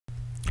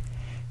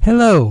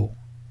Hello.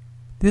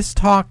 This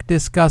talk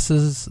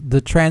discusses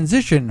the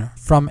transition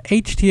from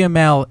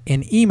HTML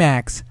in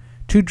Emacs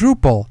to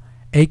Drupal,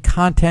 a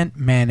content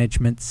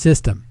management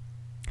system.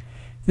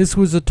 This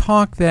was a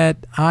talk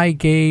that I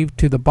gave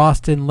to the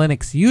Boston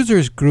Linux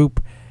users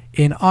group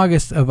in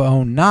August of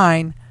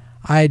 2009.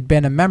 I had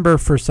been a member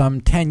for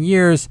some 10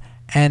 years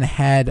and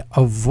had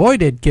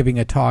avoided giving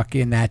a talk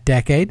in that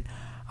decade,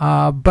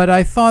 but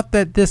I thought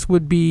that this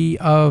would be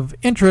of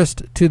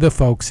interest to the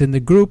folks in the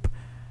group.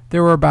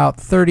 There were about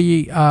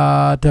 30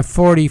 to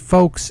 40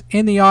 folks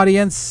in the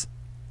audience,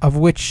 of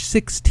which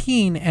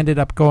 16 ended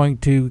up going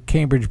to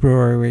Cambridge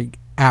Brewery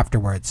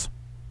afterwards.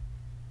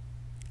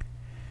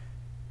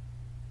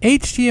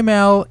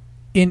 HTML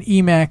in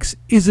Emacs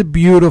is a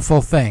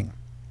beautiful thing,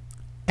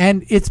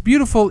 and it's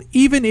beautiful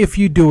even if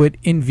you do it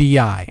in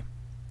VI,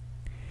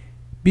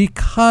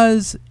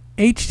 because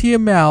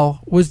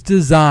HTML was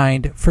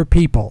designed for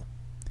people.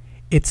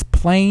 It's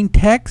plain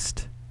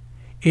text,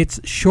 it's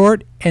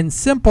short and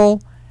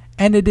simple,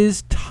 and it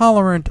is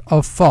tolerant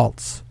of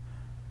faults.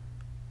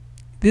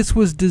 This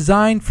was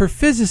designed for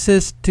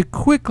physicists to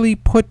quickly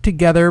put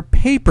together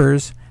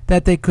papers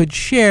that they could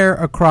share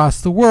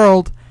across the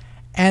world,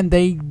 and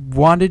they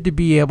wanted to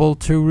be able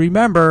to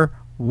remember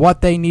what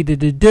they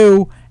needed to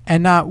do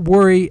and not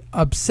worry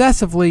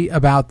obsessively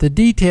about the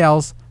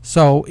details,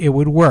 so it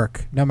would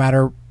work no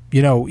matter,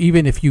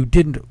 even if you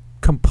didn't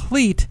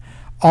complete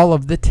all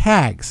of the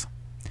tags.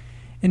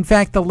 In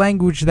fact, the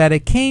language that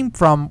it came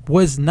from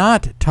was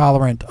not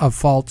tolerant of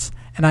faults,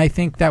 and I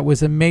think that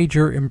was a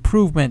major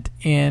improvement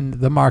in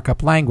the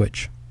markup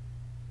language.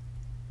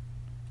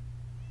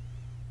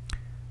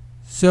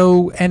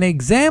 So an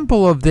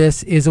example of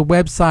this is a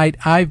website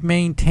I've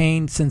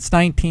maintained since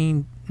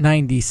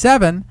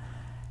 1997,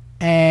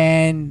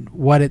 and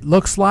what it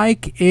looks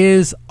like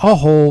is a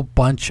whole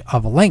bunch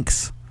of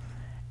links.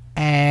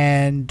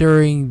 And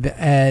during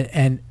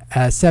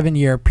a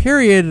 7-year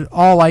period,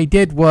 all I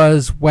did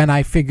was, when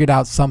I figured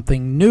out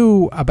something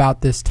new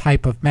about this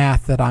type of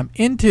math that I'm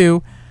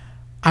into,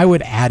 I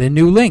would add a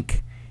new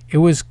link. It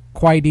was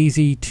quite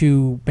easy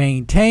to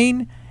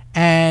maintain,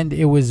 and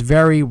it was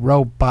very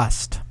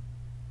robust.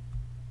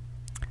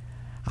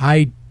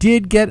 I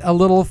did get a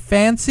little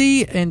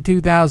fancy in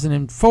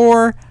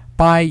 2004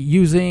 by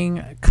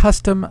using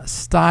custom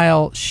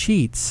style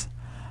sheets.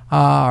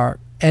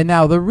 And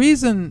now the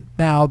reason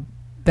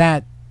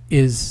that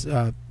is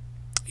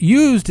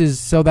used is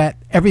so that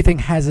everything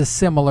has a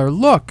similar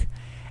look,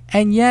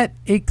 and yet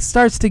it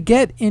starts to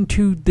get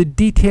into the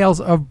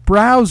details of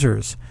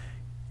browsers,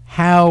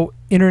 how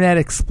Internet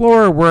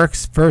Explorer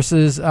works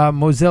versus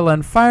Mozilla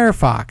and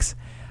Firefox.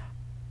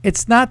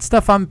 It's not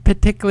stuff I'm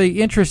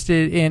particularly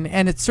interested in,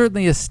 and it's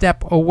certainly a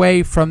step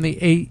away from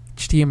the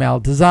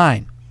HTML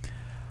design.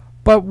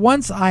 But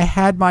once I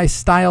had my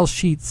style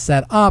sheet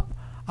set up,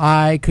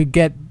 I could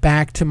get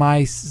back to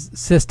my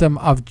system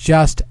of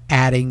just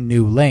adding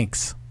new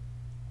links.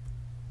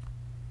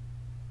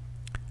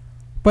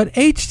 But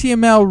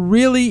HTML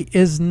really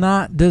is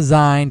not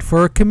designed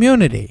for a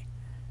community,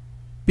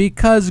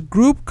 because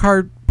group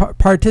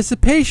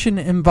participation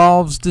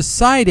involves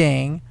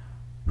deciding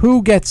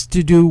who gets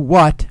to do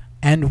what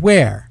and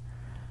where.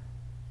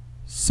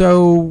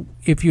 So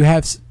if you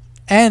have,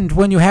 and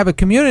when you have a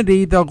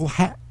community, they'll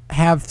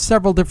have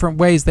several different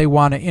ways they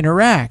want to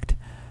interact.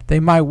 They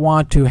might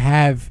want to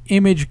have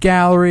image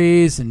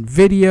galleries and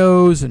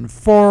videos and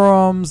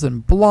forums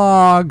and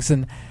blogs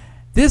and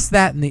this,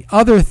 that, and the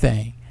other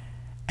thing.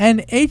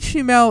 And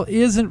HTML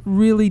isn't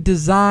really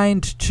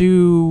designed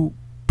to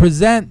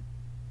present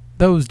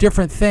those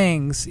different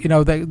things,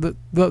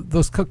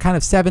 those kind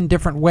of 7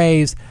 different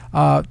ways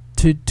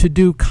to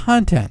do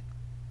content.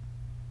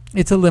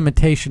 It's a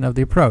limitation of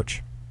the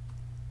approach.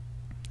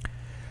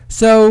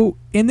 So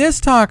in this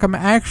talk, I'm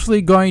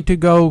actually going to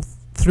go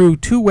through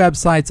 2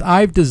 websites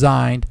I've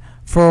designed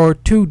for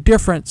 2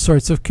 different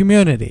sorts of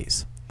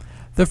communities.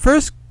 The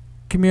first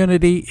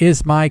community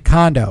is my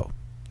condo,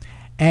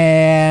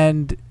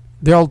 and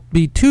there'll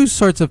be 2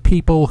 sorts of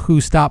people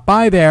who stop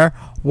by there.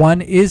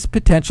 One is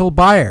potential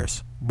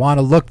buyers, want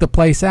to look the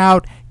place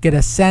out, get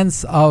a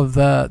sense of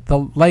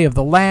the lay of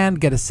the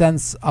land, get a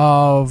sense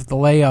of the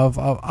lay of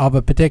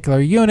a particular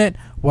unit,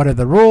 what are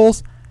the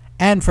rules.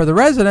 And for the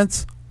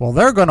residents, well,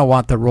 they're going to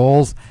want the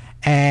rules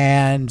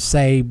and,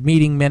 say,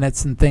 meeting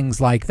minutes and things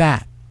like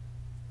that.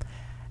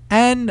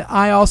 And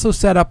I also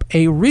set up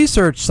a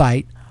research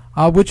site,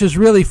 which is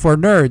really for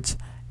nerds,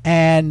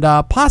 and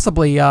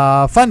possibly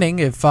funding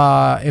if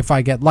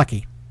I get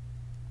lucky.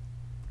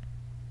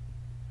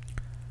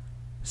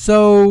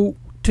 So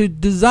to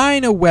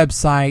design a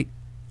website,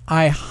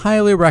 I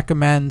highly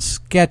recommend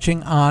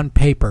sketching on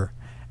paper,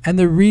 and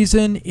the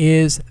reason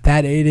is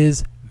that it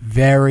is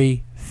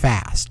very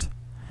fast.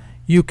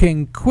 You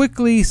can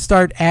quickly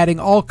start adding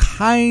all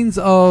kinds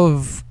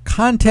of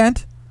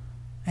content,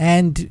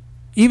 and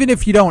even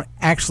if you don't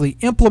actually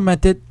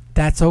implement it,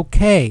 that's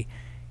okay.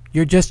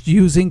 You're just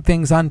using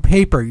things on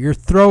paper. You're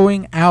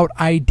throwing out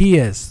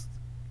ideas.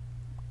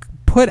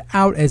 Put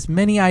out as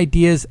many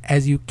ideas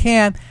as you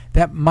can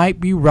that might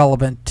be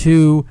relevant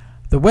to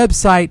the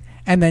website,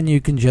 and then you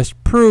can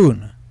just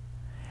prune.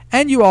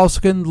 And you also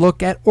can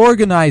look at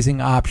organizing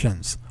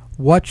options.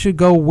 What should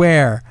go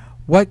where?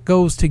 What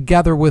goes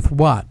together with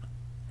what?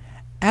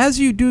 As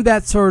you do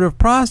that sort of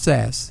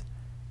process,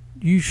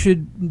 you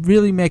should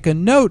really make a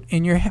note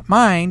in your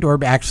mind, or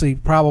actually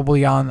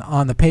probably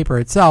on the paper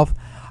itself,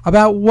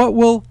 about what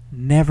will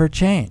never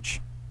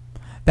change.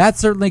 That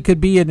certainly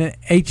could be an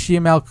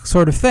HTML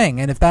sort of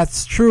thing, and if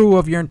that's true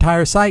of your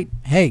entire site,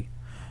 hey,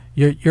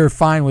 you're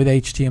fine with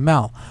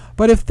HTML.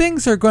 But if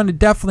things are going to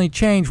definitely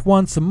change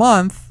once a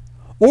month,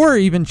 or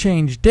even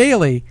change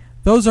daily,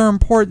 those are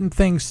important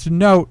things to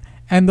note,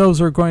 and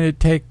those are going to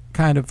take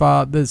kind of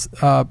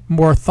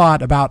more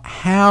thought about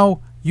how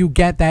you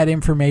get that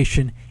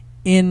information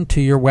into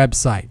your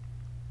website.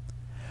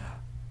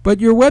 But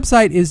your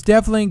website is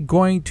definitely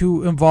going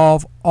to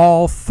involve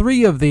all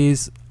three of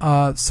these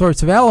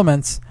sorts of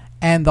elements,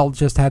 and they'll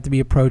just have to be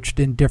approached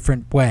in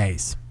different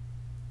ways.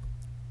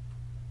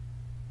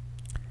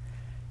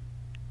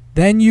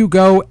 Then you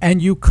go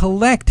and you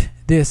collect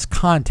this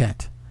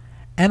content.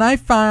 And I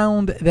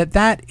found that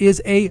that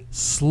is a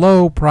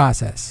slow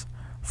process.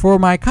 For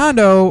my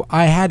condo,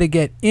 I had to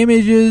get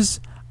images,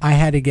 I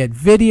had to get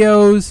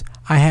videos,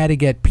 I had to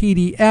get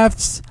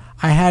PDFs,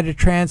 I had to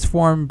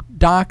transform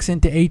docs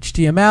into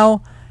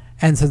HTML,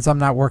 and since I'm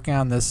not working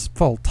on this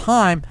full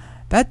time,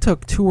 that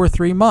took 2 or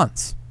 3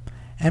 months.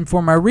 And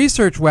for my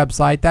research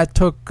website, that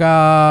took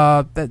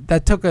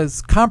that took a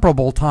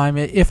comparable time,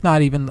 if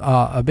not even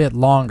a bit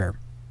longer.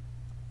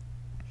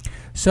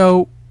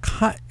 So,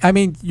 I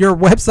mean, your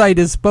website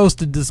is supposed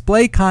to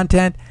display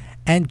content,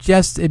 and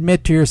just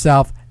admit to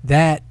yourself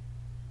that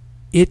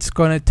it's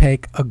going to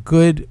take a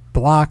good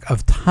block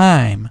of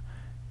time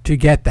to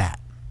get that.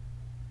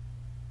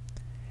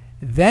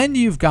 Then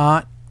you've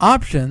got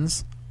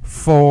options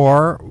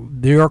for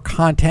your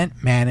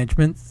content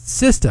management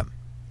system.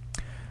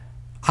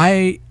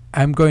 I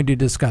am going to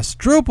discuss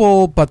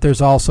Drupal, but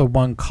there's also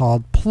one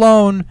called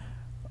Plone.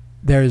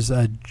 There's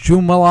a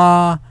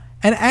Joomla,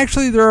 and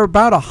actually there are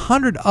about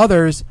 100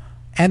 others,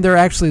 and they're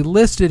actually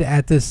listed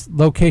at this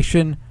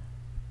location,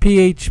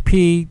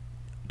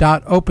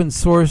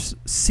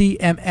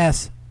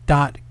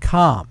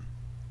 php.opensourcecms.com.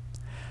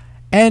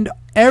 And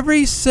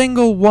every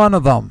single one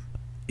of them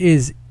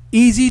is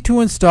easy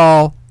to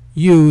install,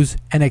 use,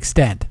 and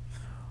extend.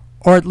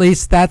 Or at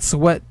least that's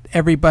what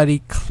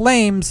everybody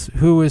claims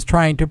who is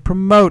trying to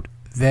promote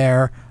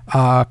their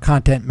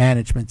content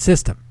management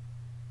system.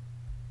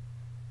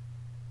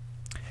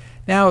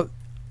 Now,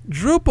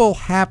 Drupal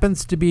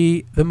happens to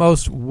be the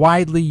most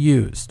widely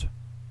used.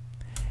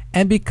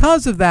 And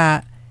because of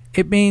that,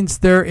 it means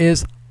there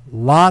is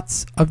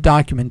lots of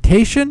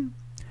documentation,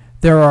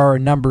 there are a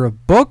number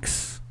of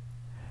books,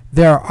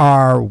 there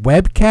are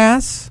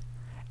webcasts,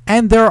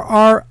 and there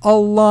are a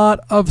lot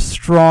of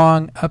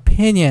strong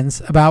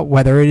opinions about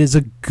whether it is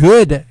a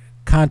good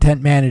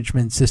content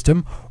management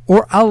system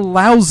or a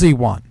lousy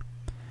one.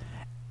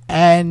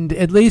 And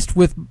at least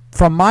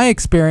from my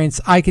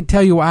experience, I can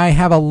tell you I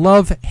have a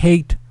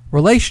love-hate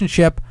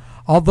relationship,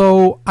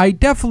 although I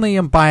definitely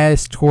am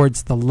biased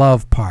towards the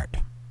love part.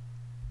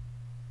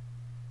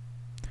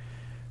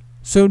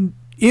 So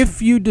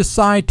if you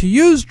decide to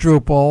use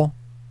Drupal,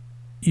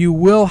 you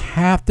will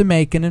have to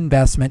make an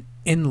investment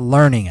in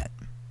learning it.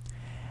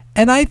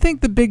 And I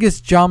think the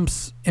biggest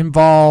jumps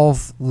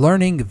involve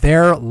learning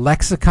their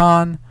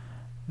lexicon.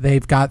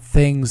 They've got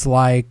things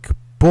like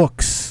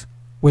books,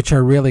 which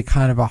are really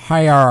kind of a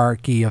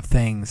hierarchy of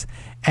things,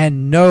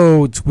 and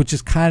nodes, which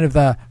is kind of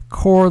the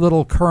core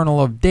little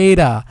kernel of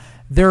data.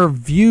 There are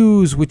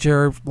views, which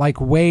are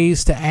like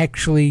ways to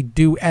actually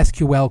do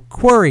SQL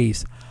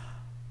queries.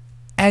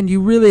 And you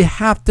really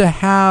have to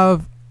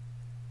have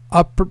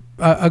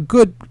a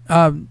good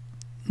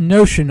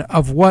notion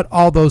of what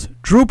all those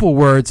Drupal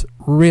words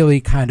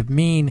really kind of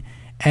mean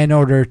in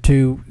order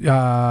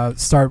to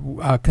start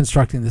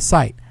constructing the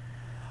site.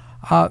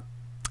 And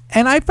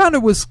I found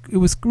it was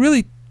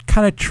really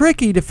kind of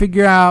tricky to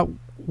figure out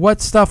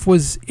what stuff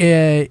was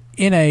in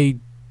a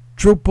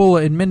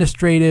Drupal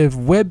administrative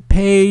web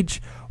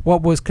page,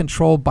 what was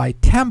controlled by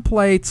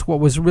templates,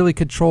 what was really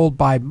controlled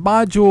by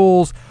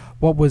modules,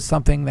 what was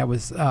something that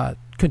was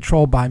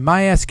controlled by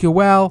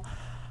MySQL.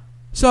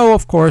 So,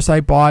 of course, I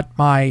bought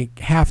my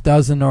half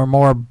dozen or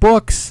more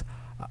books.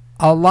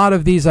 A lot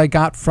of these I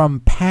got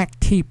from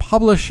PacT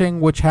Publishing,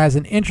 which has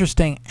an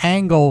interesting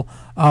angle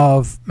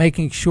of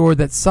making sure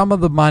that some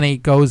of the money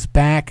goes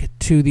back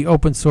to the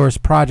open source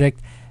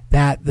project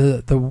that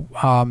the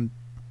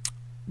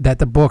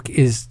book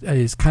is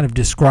kind of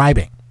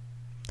describing.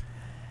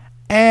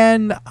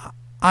 And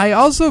I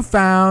also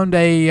found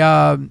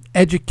a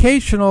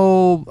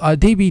educational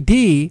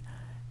DVD,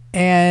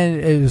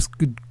 and it was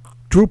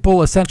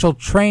Drupal Essential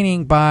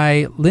Training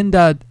by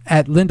Linda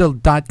at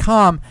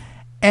lynda.com,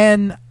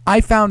 and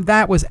I found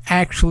that was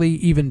actually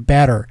even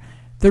better.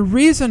 The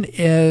reason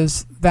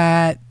is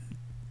that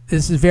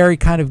this is very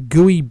kind of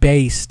GUI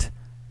based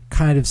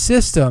kind of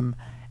system,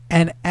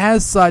 and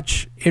as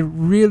such it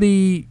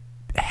really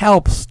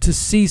helps to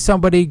see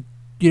somebody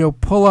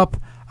pull up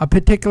a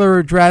particular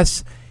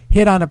address,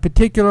 hit on a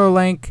particular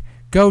link,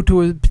 go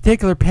to a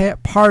particular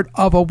part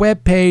of a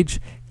web page,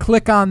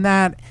 click on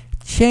that,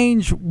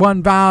 change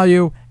one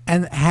value,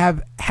 and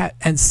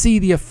and see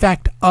the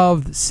effect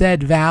of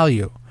said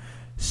value.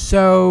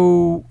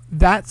 So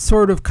that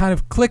sort of kind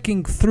of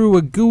clicking through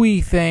a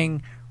GUI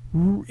thing,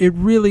 it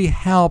really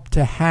helped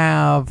to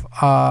have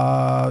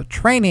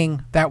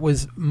training that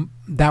was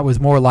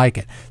more like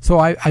it. So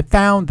I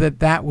found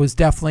that was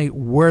definitely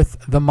worth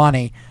the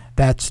money.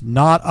 That's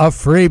not a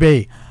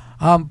freebie.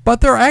 But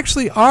there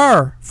actually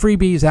are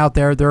freebies out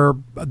there. There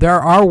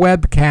are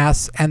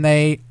webcasts, and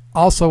they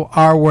also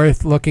are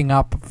worth looking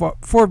up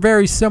for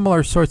very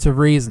similar sorts of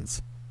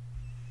reasons.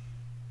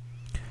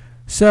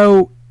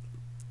 So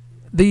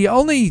the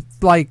only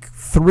like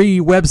 3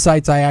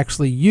 websites I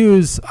actually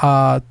use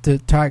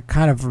to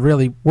kind of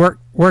really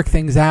work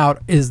things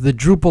out is the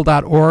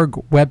Drupal.org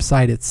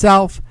website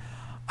itself.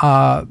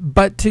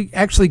 But to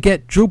actually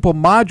get Drupal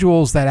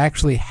modules that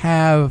actually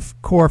have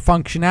core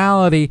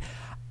functionality,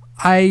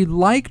 I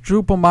like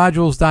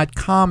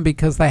DrupalModules.com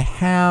because they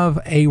have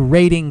a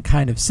rating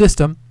kind of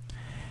system.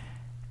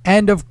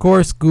 And of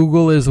course,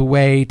 Google is a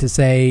way to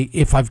say,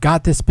 if I've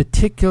got this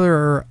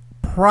particular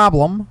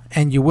problem,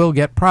 and you will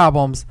get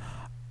problems,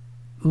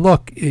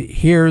 look,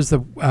 here's a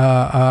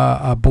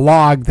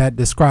blog that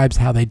describes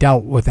how they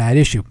dealt with that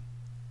issue.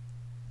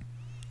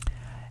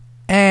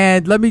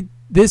 And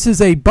this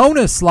is a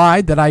bonus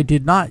slide that I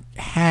did not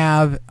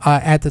have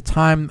at the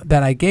time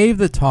that I gave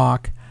the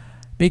talk,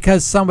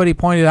 because somebody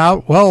pointed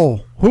out,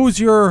 well, who's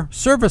your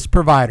service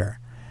provider?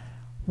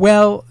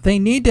 Well, they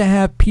need to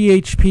have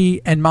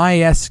PHP and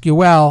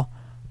MySQL,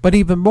 but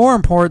even more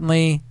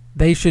importantly,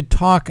 they should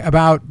talk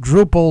about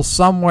Drupal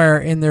somewhere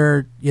in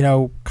their,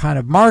 kind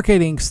of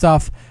marketing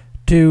stuff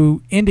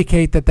to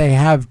indicate that they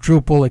have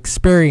Drupal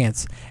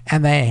experience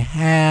and they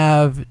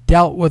have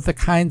dealt with the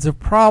kinds of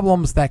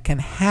problems that can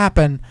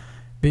happen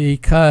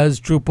because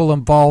Drupal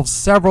involves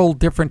several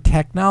different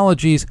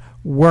technologies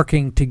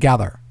working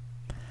together.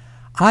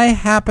 I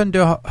happen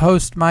to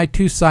host my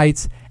 2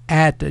 sites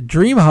at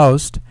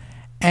DreamHost,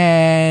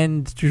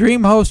 and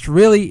DreamHost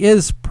really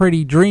is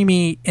pretty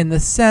dreamy in the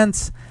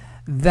sense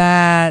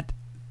that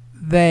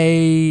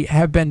they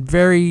have been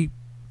very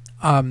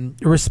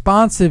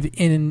responsive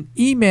in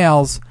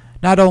emails.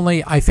 Not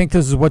only, I think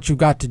this is what you've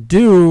got to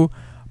do,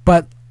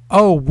 but,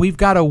 oh, we've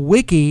got a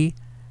wiki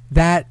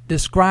that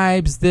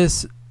describes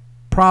this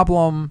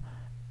problem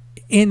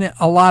in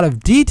a lot of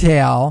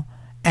detail,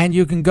 and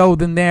you can go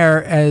in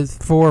there as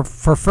for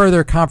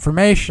further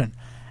confirmation.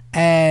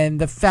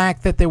 And the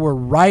fact that they were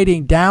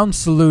writing down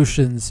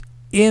solutions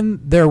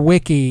in their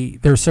wiki,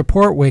 their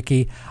support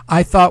wiki,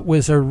 I thought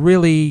was a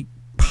really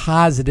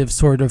positive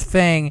sort of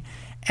thing.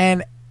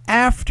 And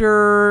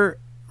after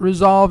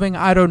resolving,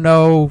 I don't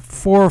know,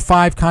 4 or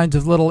 5 kinds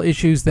of little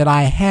issues that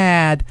I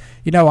had,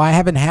 I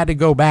haven't had to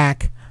go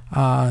back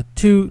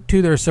to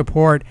their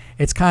support.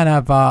 It's kind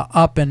of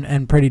up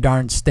and pretty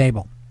darn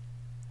stable.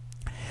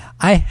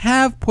 I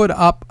have put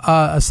up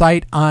a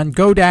site on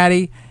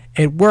GoDaddy.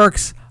 It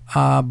works,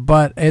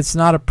 but it's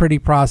not a pretty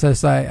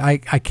process. I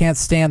can't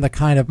stand the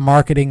kind of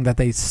marketing that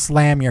they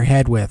slam your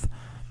head with.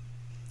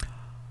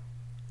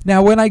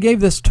 Now, when I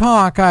gave this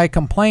talk, I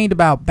complained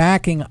about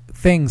backing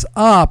things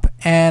up,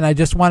 and I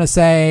just want to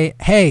say,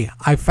 hey,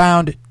 I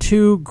found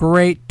 2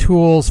 great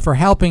tools for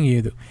helping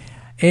you.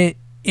 In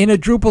a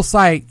Drupal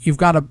site, you've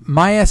got a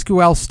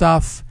MySQL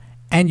stuff,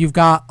 and you've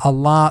got a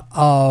lot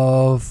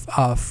of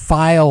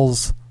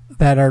files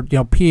that are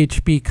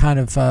PHP kind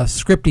of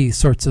scripty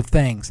sorts of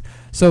things.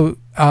 So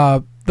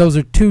those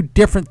are 2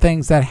 different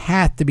things that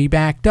have to be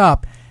backed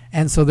up,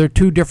 and so they're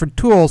 2 different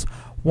tools.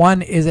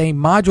 One is a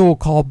module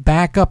called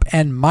Backup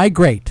and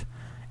Migrate,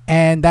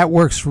 and that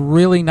works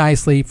really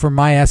nicely for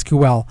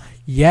MySQL.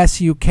 Yes,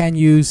 you can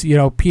use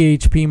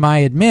PHP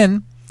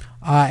MyAdmin,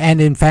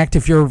 and in fact,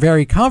 if you're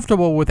very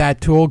comfortable with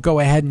that tool, go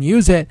ahead and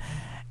use it.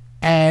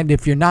 And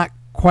if you're not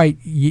quite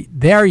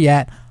there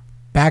yet,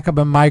 Backup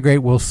and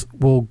Migrate will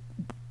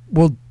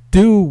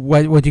do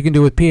what you can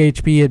do with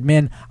PHP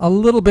admin a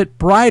little bit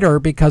brighter,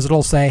 because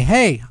it'll say,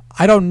 hey,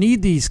 I don't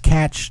need these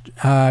cache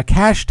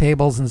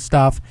tables and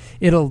stuff.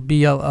 It'll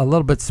be a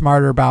little bit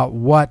smarter about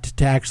what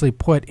to actually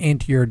put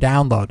into your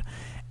download.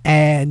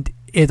 And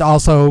it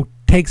also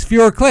takes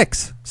fewer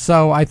clicks.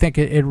 So I think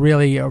it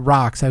really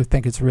rocks. I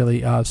think it's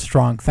really a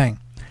strong thing.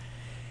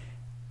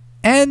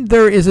 And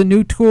there is a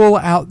new tool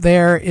out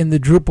there in the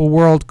Drupal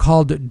world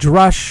called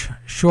Drush,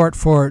 short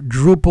for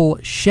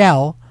Drupal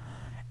Shell.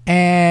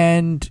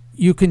 And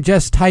you can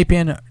just type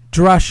in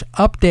Drush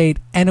update,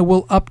 and it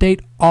will update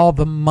all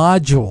the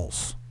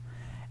modules.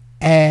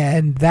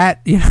 And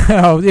that,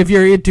 if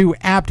you're into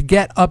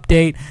apt-get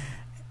update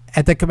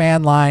at the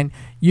command line,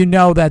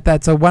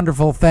 that's a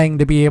wonderful thing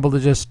to be able to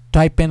just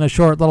type in a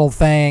short little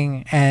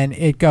thing and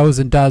it goes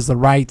and does the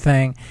right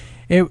thing.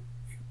 It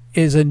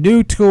is a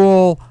new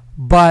tool,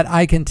 but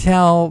I can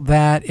tell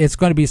that it's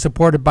going to be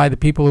supported by the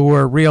people who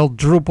are real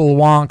Drupal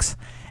wonks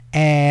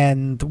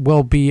and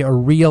will be a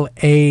real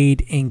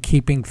aid in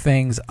keeping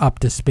things up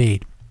to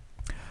speed.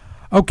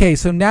 Okay,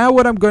 so now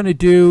what I'm going to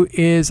do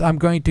is I'm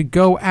going to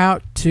go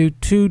out to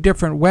 2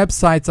 different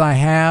websites I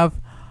have,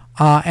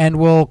 and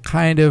we'll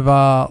kind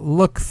of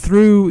look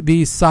through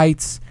these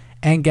sites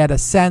and get a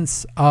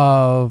sense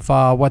of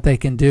what they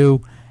can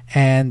do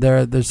and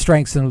their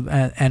strengths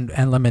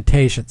and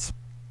limitations.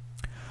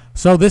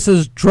 So this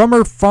is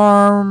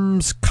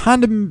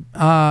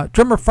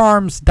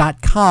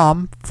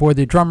drummerfarms.com for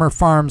the Drummer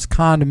Farms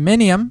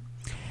condominium.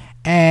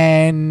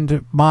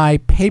 And my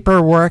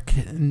paperwork,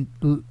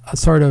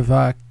 sort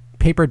of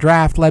paper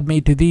draft, led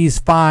me to these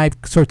 5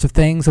 sorts of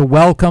things. A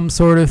welcome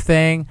sort of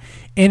thing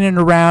in and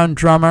around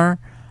Drummer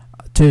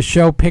to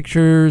show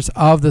pictures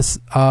of the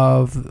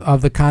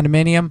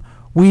condominium.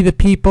 We the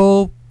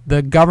people,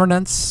 the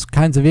governance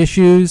kinds of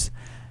issues,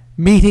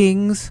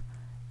 meetings,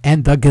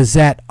 and the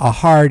Gazette, a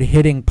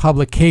hard-hitting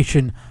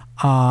publication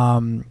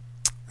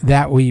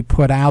that we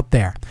put out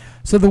there.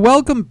 So the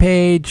welcome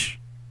page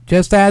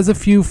just has a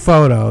few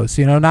photos,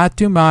 not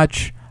too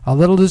much, a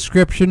little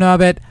description of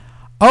it.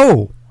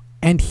 Oh,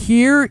 and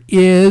here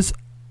is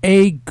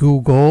a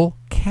Google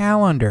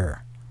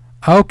Calendar.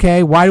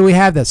 Okay, why do we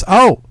have this?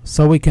 Oh,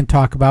 so we can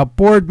talk about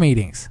board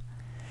meetings.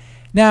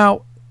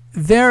 Now,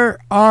 there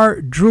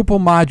are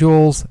Drupal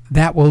modules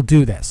that will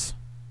do this,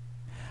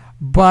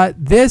 but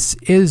this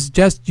is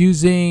just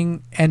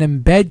using an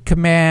embed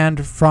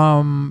command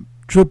from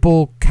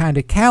Drupal kind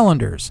of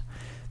calendars.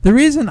 The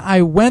reason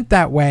I went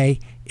that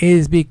way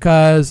is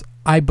because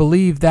I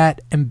believe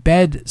that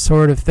embed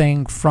sort of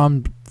thing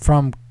from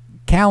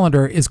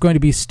calendar is going to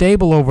be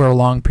stable over a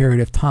long period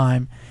of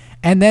time.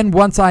 And then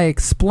once I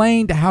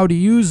explained how to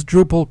use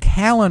Drupal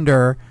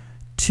calendar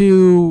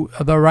to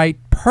the right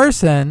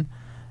person,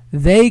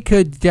 they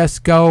could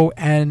just go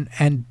and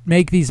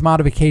make these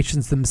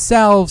modifications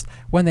themselves.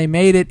 When they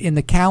made it in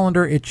the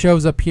calendar, it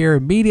shows up here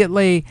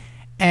immediately,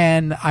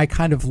 and I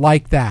kind of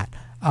like that.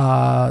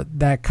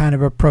 That kind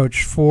of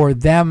approach for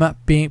them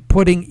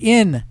putting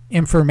in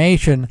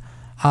information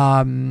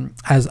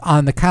as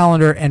on the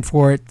calendar and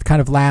for it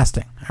kind of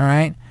lasting. All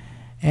right,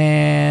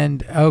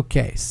 and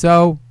okay,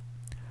 so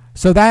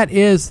that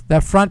is the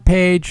front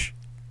page.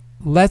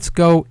 Let's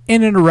go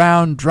in and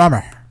around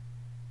Drummer.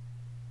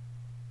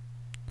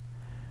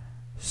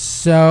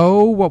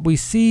 So what we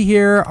see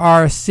here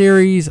are a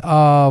series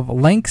of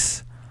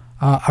links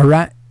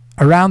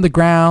around the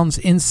grounds,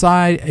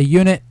 inside a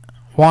unit,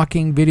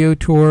 walking, video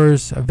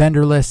tours, a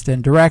vendor list,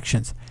 and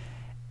directions.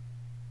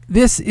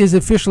 This is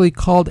officially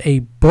called a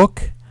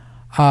book,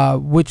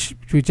 which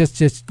we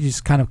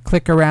just kind of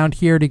click around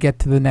here to get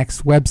to the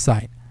next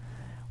website.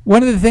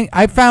 One of the things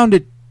I found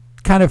it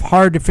kind of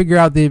hard to figure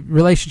out the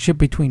relationship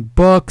between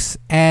books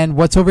and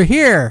what's over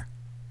here,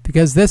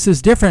 because this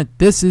is different.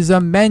 This is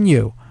a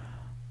menu.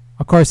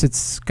 Of course,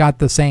 it's got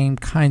the same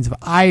kinds of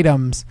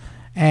items,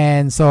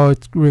 and so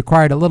it's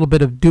required a little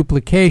bit of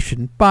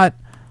duplication, but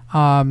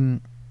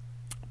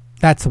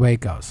that's the way it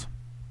goes.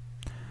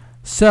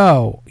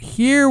 So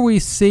here we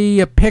see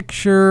a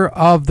picture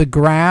of the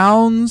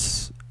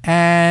grounds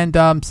and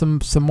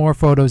some more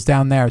photos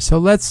down there. So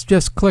let's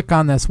just click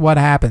on this. What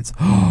happens?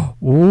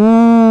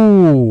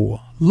 Ooh,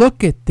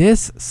 look at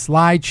this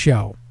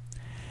slideshow.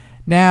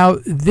 Now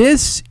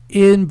this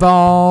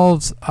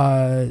involves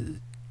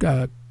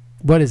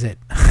what is it?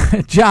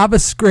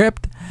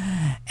 JavaScript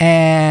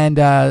and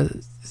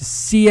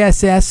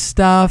CSS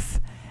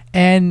stuff,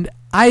 and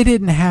I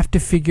didn't have to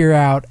figure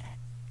out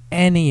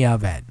any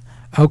of it.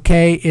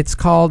 Okay, it's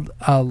called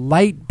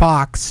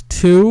Lightbox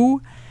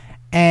 2,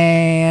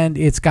 and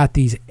it's got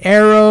these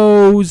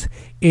arrows,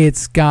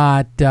 it's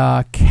got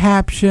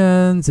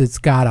captions, it's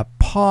got a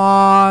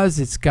pause,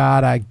 it's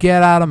got a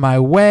get out of my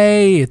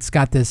way, it's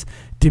got this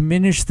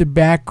diminish the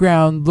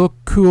background, look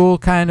cool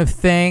kind of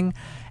thing,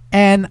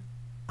 and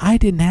I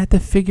didn't have to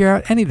figure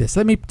out any of this.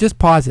 Let me just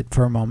pause it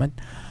for a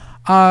moment.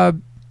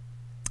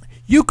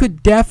 You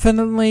could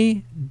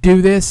definitely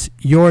do this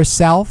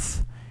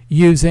yourself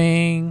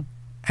using,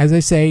 as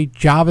I say,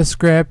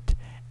 JavaScript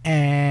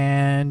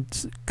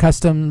and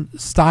custom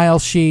style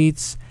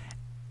sheets,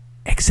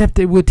 except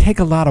it would take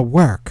a lot of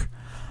work.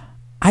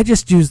 I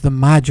just used the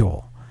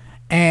module,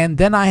 and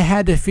then I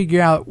had to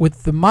figure out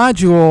with the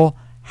module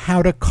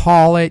how to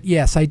call it.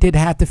 Yes, I did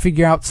have to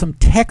figure out some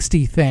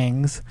texty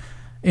things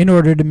in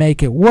order to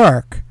make it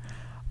work,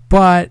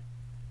 but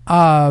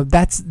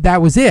that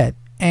was it.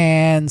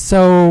 And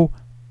so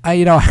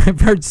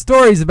I've heard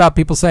stories about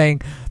people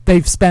saying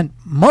they've spent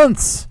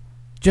months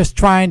just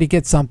trying to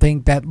get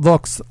something that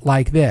looks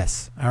like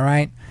this. All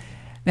right,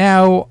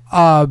 now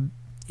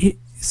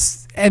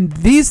and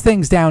these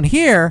things down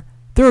here,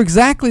 they're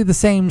exactly the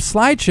same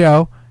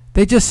slideshow,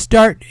 they just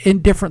start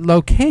in different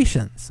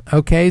locations.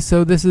 Okay,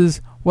 so this is,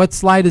 what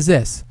slide is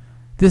this?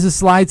 This is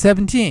slide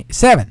 7.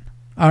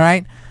 All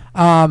right,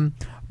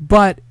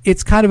 but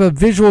it's kind of a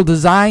visual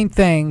design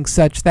thing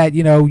such that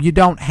you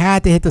don't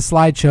have to hit the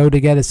slideshow to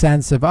get a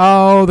sense of,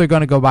 oh, they're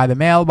going to go by the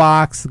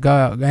mailbox,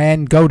 go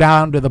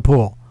down to the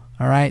pool.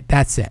 All right,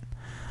 that's it.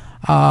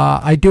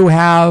 I do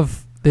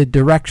have the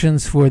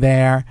directions for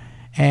there,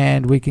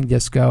 and we can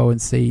just go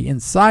and see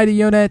inside a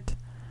unit,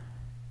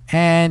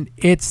 and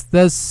it's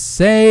the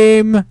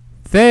same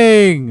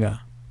thing.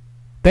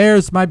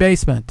 There's my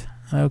basement.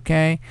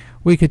 Okay,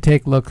 we could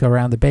take a look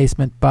around the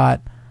basement,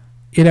 but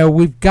you know,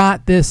 we've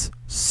got this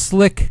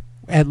slick,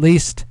 at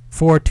least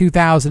for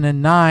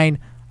 2009,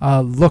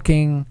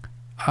 looking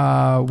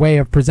way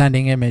of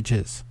presenting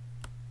images.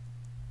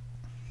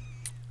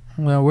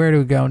 Well, where do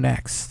we go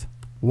next?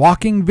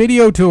 Walking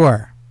video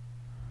tour.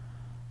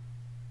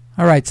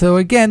 All right, so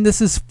again,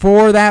 this is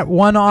for that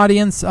one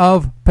audience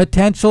of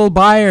potential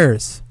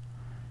buyers.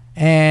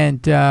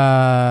 And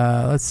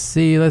let's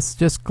see, let's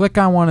just click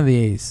on one of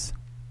these.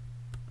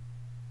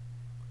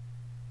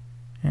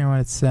 Here's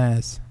what it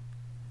says.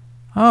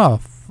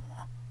 Oh,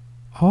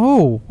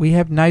 we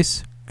have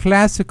nice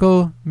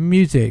classical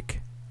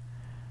music.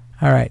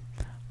 All right,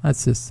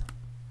 that's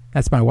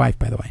my wife,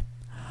 by the way.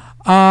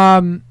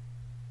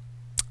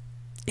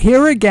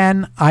 Here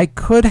again, I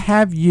could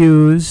have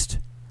used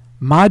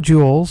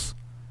modules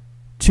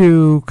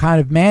to kind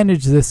of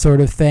manage this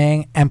sort of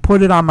thing and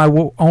put it on my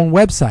own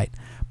website.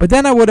 But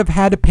then I would have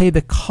had to pay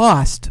the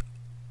cost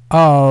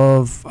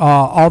of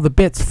all the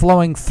bits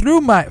flowing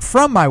through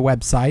from my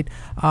website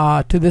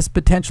to this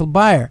potential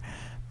buyer.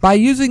 By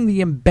using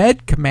the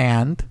embed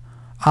command,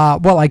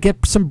 well, I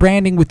get some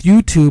branding with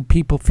YouTube.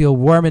 People feel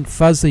warm and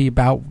fuzzy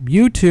about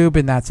YouTube,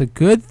 and that's a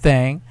good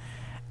thing.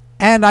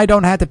 And I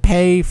don't have to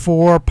pay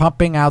for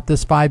pumping out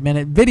this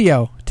 5-minute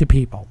video to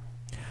people.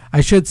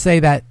 I should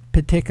say that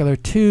particular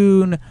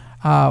tune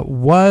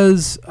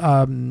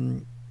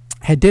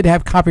did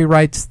have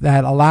copyrights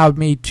that allowed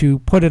me to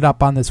put it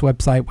up on this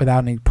website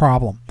without any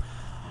problem.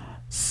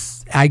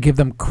 I give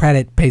them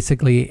credit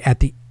basically at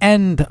the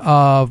end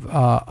of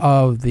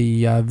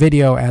the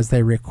video as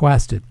they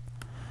requested.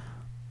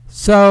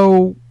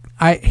 So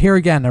here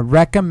again, I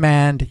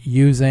recommend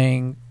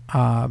using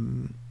that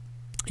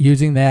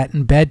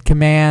embed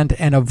command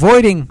and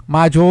avoiding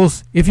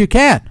modules if you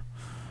can.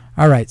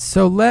 All right,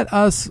 so let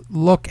us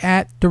look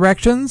at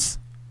directions.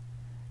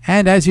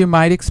 And as you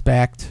might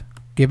expect,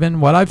 given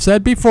what I've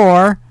said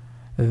before,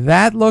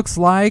 that looks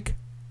like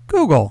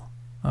Google.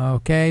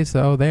 Okay,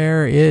 so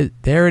there it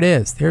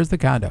is. There's the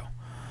condo.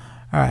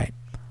 All right.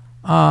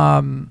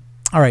 All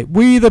right,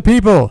 we the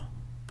people.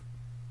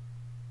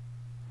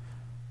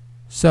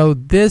 So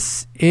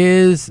this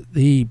is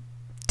the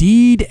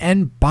deed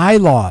and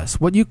bylaws,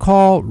 what you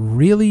call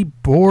really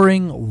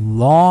boring,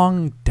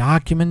 long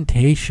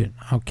documentation.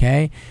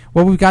 Okay,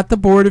 well, we've got the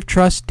board of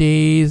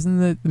trustees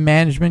and the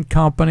management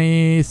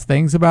companies,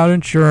 things about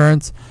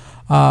insurance,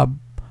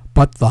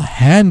 but the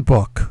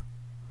handbook.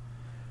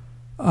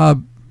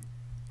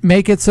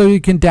 Make it so you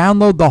can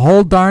download the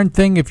whole darn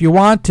thing if you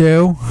want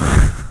to.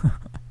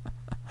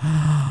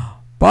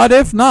 But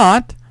if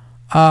not,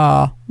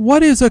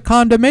 what is a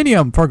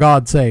condominium, for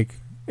God's sake?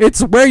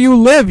 It's where you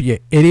live, you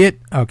idiot.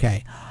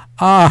 Okay.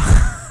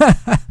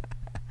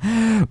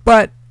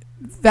 But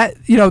that,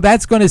 you know,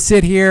 that's going to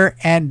sit here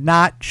and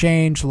not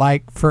change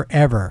like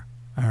forever.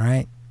 All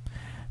right.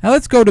 Now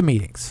let's go to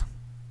meetings.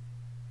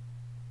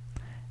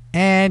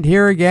 And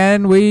here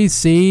again, we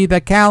see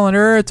the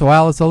calendar. It's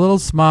a little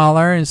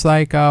smaller. It's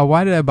like,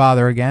 why did I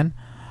bother again?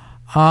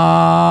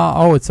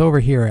 Oh, it's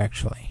over here,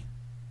 actually.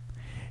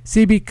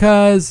 See,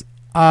 because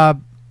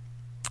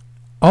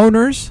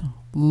owners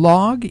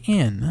log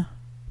in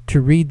to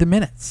read the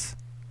minutes.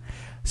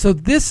 So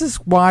this is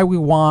why we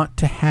want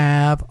to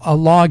have a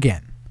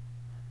login,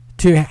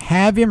 to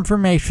have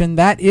information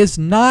that is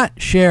not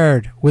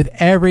shared with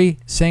every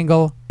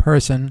single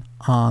person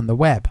on the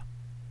web.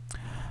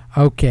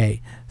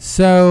 Okay,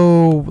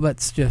 so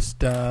let's just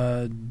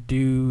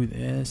do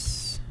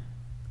this.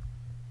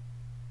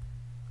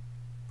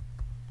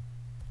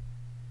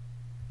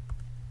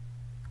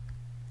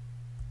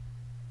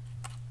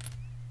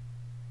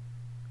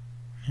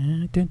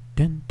 Dun,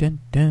 dun, dun,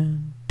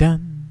 dun,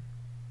 dun.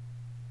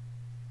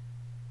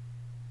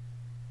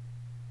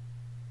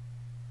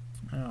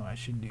 Oh, I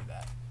should do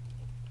that.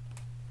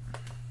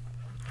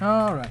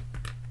 All right.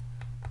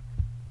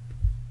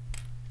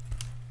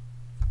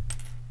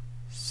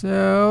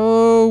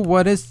 So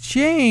what has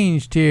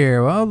changed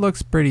here? Well, it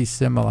looks pretty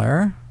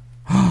similar.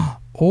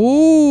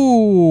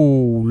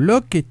 Oh,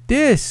 look at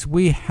this.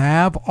 We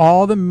have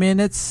all the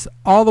minutes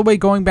all the way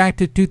going back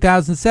to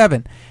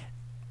 2007.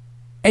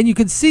 And you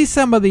can see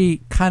some of the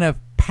kind of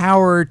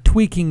power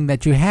tweaking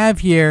that you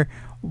have here.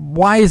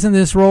 Why isn't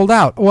this rolled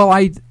out?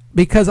 Well,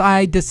 because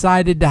I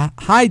decided to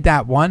hide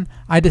that one.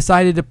 I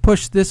decided to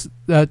push this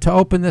to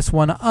open this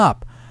one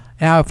up.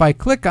 Now, if I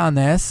click on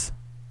this,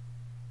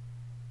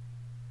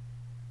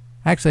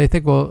 actually, I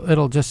think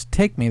it'll just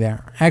take me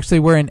there. Actually,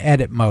 we're in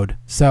edit mode,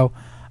 so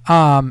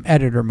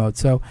editor mode.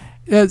 So,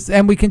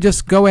 and we can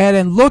just go ahead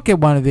and look at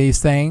one of these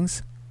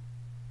things.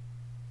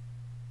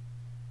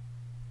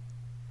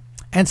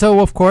 And so,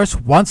 of course,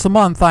 once a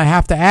month I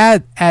have to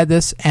add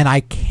this, and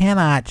I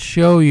cannot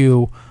show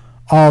you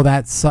all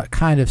that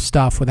kind of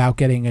stuff without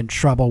getting in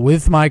trouble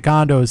with my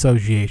condo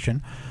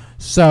association.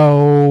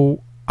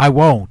 So I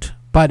won't.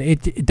 But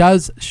it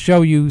does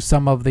show you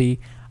some of the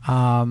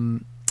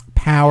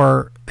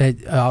power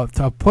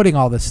of putting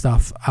all this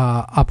stuff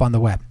up on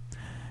the web.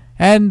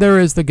 And there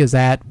is the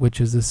Gazette,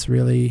 which is this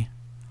really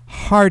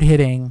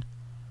hard-hitting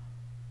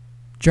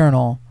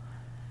journal.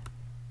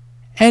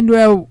 And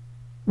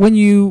when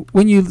you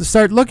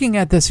start looking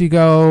at this, you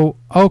go,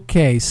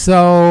 okay,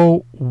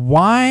 so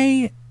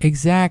why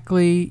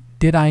exactly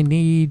did I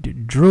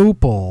need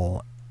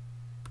Drupal?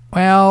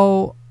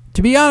 Well,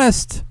 to be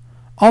honest,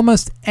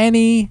 almost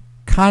any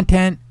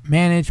content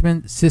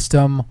management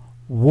system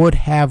would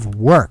have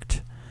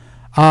worked.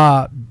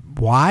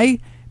 Why?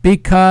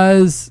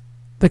 Because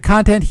the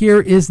content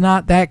here is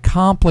not that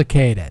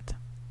complicated.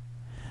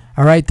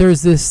 All right,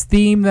 there's this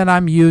theme that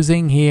I'm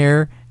using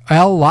here.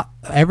 Well,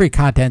 every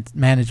content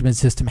management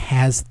system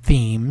has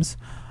themes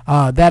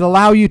that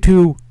allow you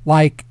to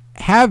like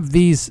have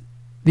these.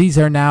 These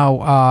are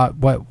now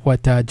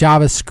what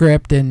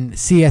JavaScript and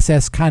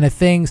CSS kind of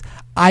things.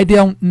 I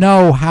don't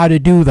know how to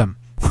do them.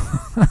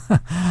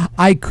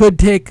 I could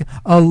take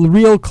a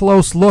real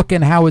close look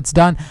at how it's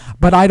done,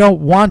 but I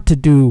don't want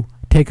to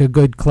take a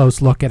good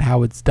close look at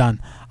how it's done.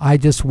 I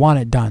just want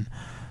it done.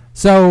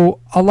 So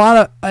a lot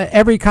of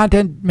every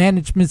content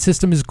management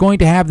system is going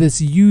to have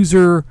this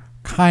user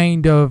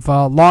kind of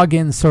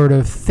login sort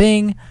of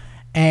thing,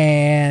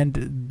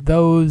 and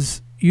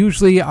those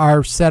usually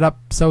are set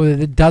up so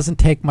that it doesn't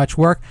take much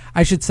work.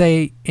 I should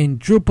say in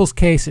Drupal's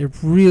case, it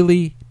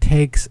really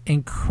takes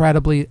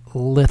incredibly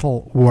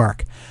little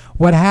work.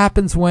 What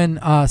happens when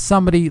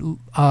somebody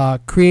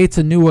creates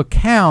a new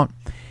account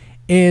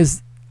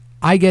is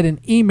I get an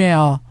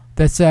email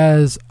that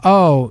says,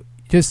 oh,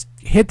 just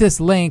hit this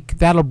link,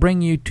 that'll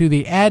bring you to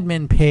the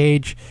admin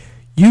page.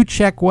 You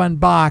check one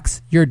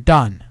box, you're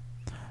done.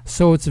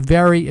 So it's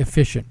very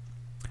efficient.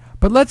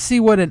 But let's see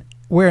where an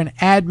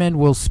admin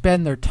will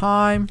spend their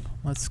time.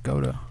 Let's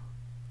go to,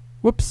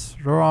 whoops,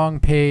 wrong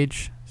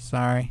page,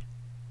 sorry.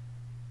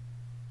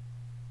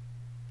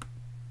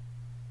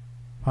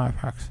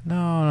 Firefox,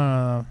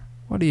 no.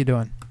 What are you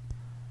doing?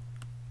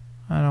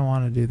 I don't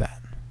want to do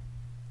that.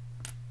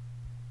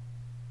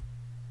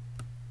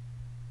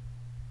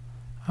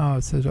 Oh,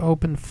 it says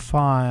open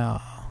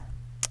file.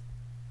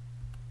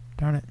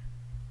 Darn it.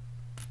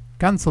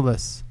 Cancel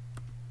this.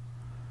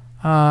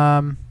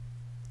 I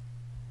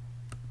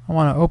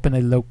want to open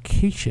a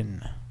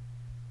location.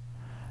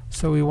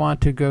 So we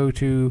want to go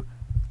to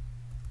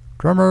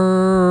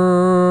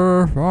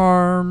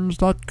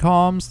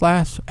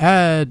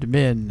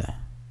drummerfarms.com/admin.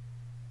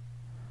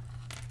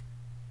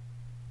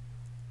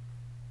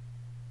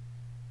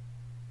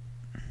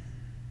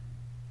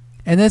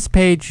 And this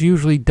page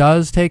usually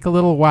does take a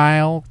little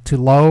while to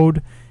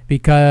load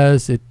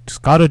because it's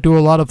got to do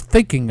a lot of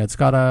thinking. It's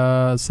got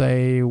to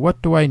say,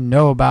 what do I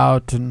know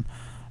about? And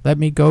let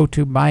me go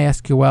to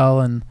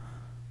MySQL and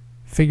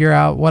figure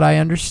out what I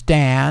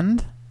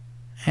understand.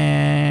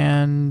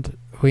 And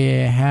we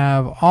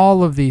have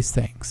all of these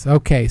things.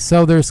 Okay,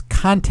 so there's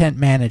content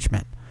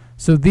management.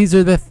 So these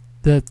are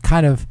the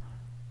kind of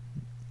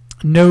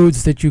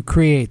nodes that you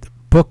create,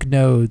 book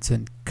nodes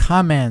and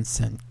comments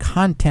and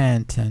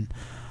content and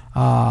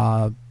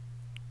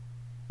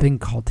thing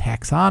called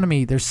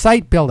taxonomy. There's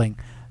site building.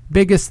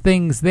 Biggest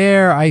things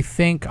there, I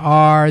think,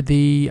 are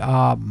the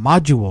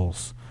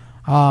modules.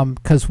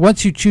 Because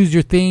once you choose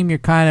your theme, you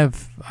kind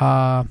of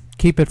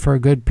keep it for a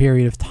good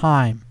period of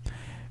time.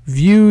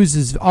 Views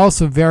is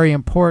also very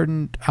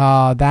important.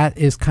 That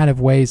is kind of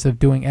ways of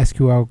doing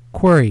SQL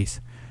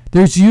queries.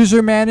 There's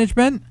user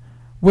management,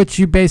 which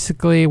you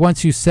basically,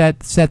 once you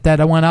set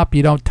that one up,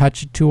 you don't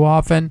touch it too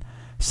often.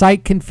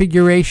 Site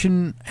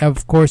configuration,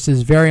 of course,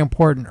 is very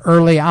important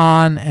early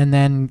on, and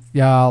then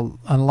in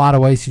a lot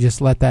of ways you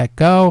just let that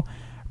go.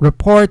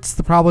 Reports,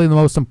 probably the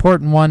most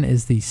important one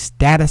is the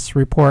status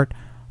report.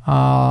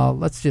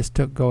 Let's just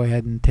go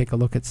ahead and take a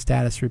look at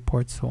status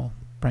reports. So we'll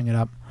bring it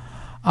up.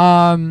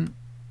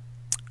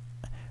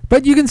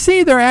 But you can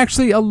see there are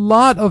actually a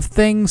lot of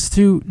things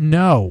to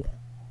know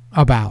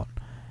about.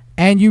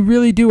 And you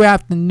really do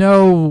have to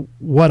know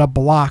what a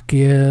block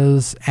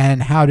is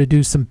and how to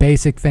do some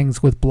basic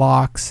things with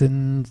blocks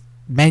and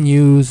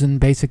menus and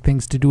basic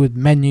things to do with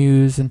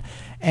menus and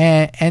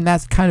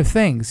that kind of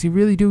things. You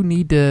really do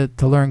need to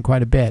learn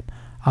quite a bit.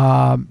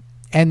 And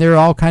there are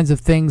all kinds of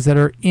things that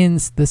are in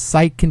the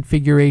site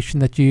configuration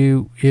that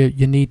you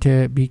need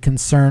to be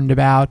concerned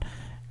about.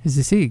 As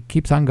you see, it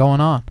keeps on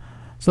going on.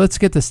 So let's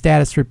get the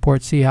status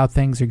report, see how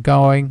things are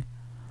going.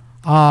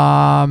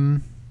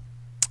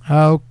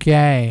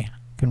 Okay,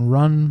 can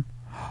run.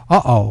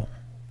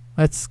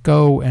 Let's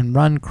go and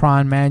run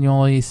cron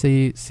manually.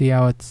 See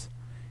how it's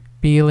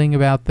feeling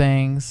about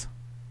things.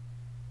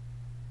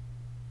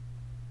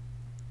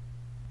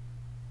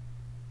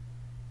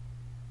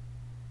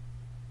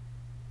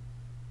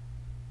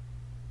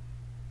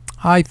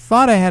 I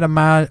thought I had a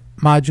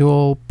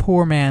module,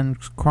 poor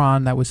man's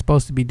cron, that was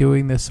supposed to be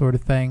doing this sort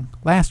of thing.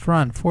 Last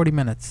run, 40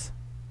 minutes.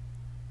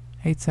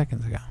 8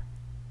 seconds ago.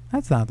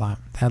 That's not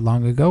that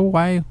long ago.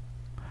 Why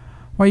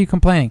are you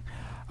complaining?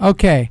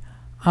 Okay.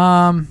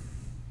 Oh,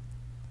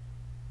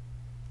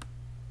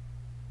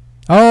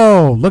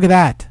 look at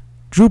that.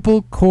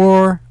 Drupal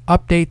core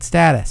update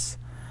status.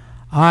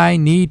 I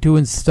need to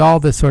install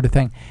this sort of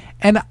thing.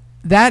 And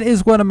that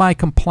is one of my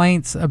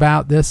complaints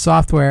about this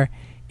software,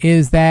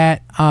 is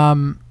that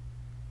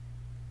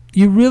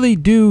you really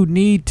do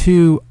need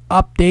to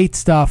update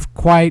stuff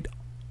quite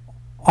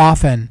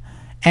often.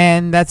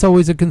 And that's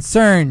always a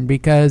concern,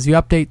 because you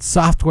update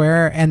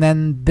software and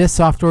then this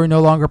software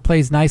no longer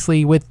plays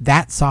nicely with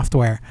that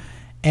software.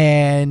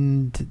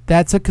 And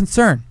that's a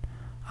concern.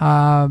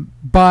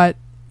 But,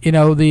 you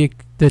know, the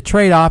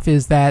trade-off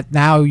is that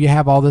now you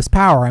have all this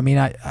power. I mean,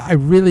 I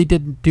really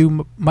didn't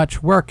do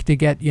much work to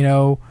get, you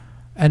know,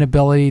 an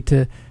ability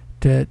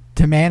to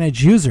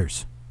manage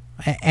users.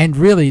 And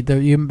really,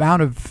 the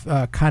amount of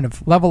kind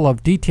of level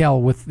of detail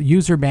with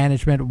user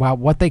management about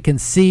what they can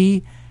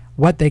see,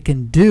 what they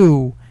can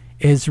do,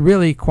 is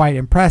really quite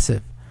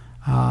impressive,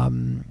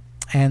 and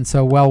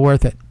so well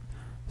worth it.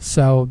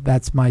 So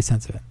that's my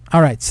sense of it.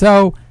 All right,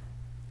 so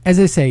as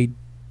I say,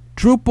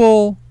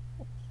 Drupal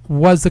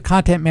was the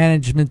content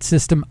management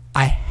system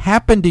I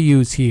happen to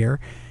use here,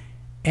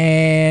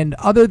 and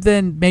other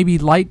than maybe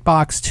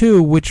Lightbox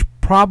 2, which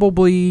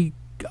probably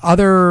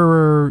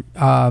other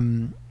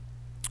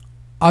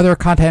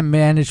content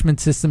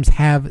management systems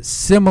have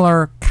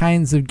similar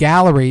kinds of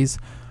galleries.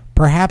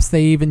 Perhaps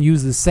they even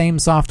use the same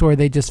software,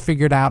 they just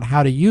figured out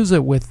how to use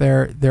it with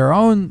their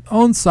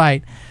own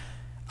site.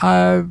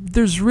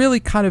 There's really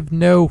kind of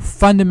no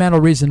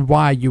fundamental reason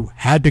why you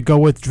had to go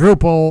with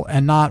Drupal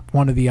and not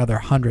one of the other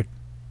 100.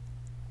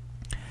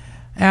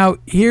 Now,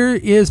 here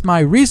is my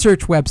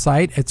research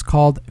website. It's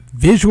called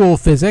Visual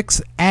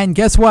Physics, and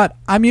guess what?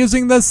 I'm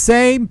using the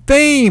same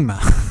theme.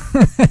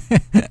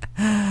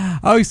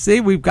 Oh, see,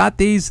 we've got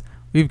these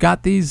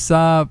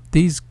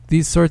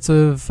sorts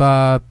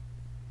of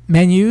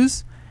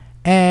menus,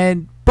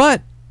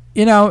 but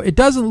you know, it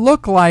doesn't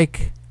look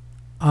like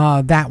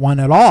that one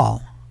at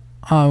all.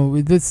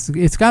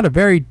 It's got a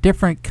very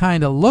different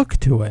kind of look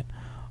to it.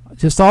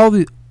 It's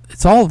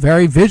all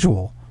very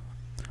visual.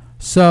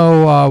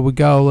 So we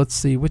go. Let's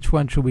see, which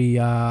one should we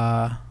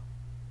look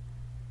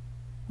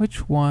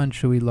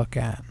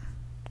at?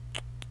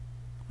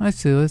 Let's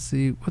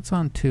see. What's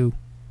on 2?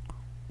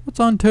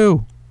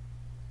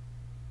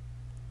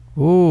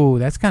 Ooh,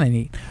 that's kind of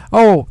neat.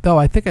 Oh, though,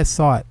 I think I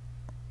saw it.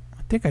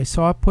 I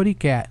saw a putty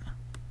cat.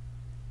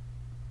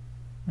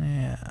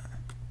 Yeah.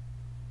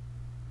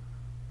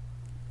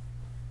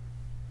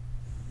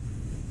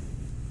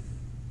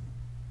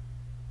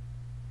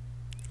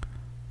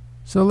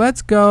 So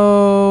let's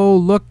go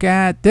look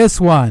at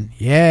this one.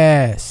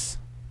 Yes.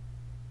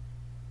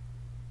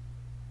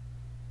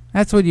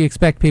 That's what you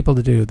expect people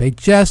to do. They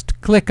just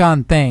click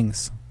on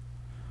things.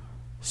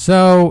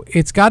 So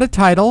it's got a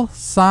title: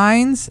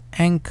 Sines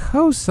and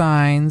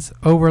Cosines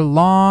over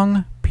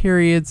Long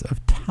Periods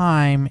of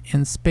Time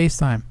in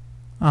Spacetime.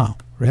 Oh,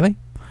 really?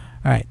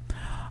 All right.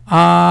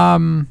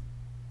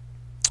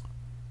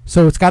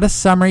 So it's got a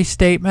summary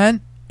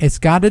statement. It's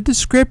got a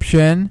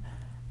description.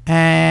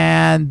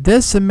 And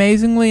this,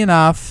 amazingly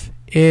enough,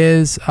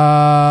 is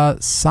a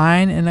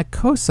sine and a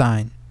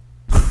cosine.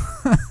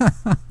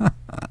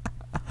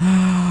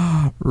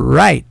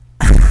 Right.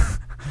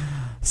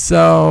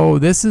 So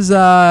this is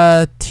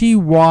a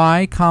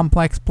TY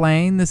complex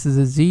plane. This is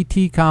a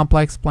ZT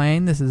complex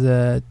plane. This is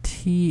a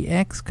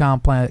TX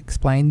complex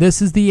plane.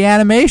 This is the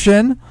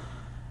animation.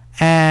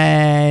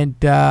 And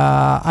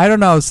I don't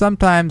know,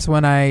 sometimes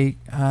when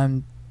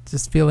I'm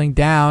just feeling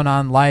down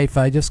on life,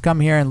 I just come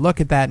here and look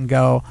at that and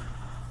go,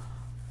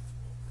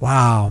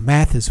 wow,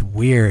 math is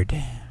weird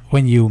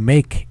when you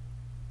make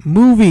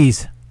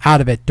movies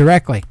out of it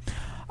directly.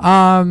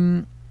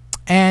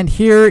 And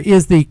here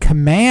is the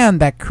command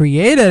that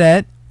created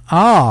it.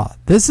 Ah,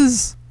 this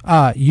is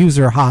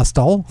user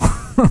hostile.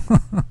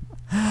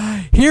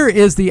 Here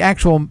is the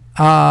actual,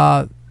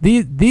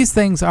 these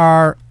things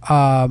are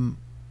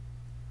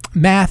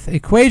math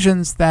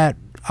equations that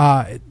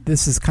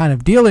this is kind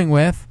of dealing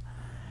with.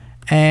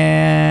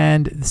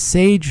 And the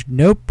Sage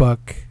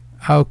Notebook,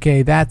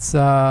 okay, that's,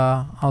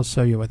 I'll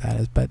show you what that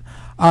is. But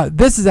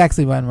this is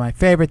actually one of my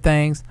favorite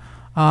things.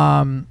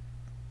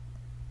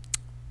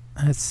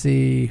 Let's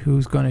see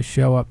who's going to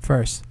show up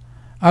first.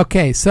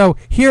 Okay, so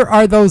here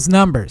are those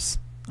numbers.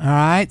 All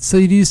right, so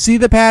do you see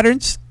the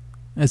patterns?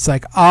 It's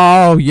like,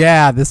 oh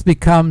yeah, this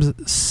becomes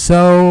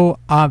so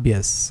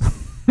obvious.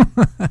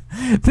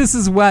 This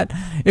is what,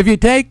 if you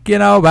take, you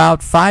know,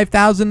 about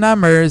 5,000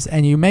 numbers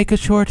and you make a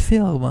short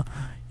film,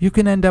 you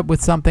can end up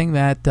with something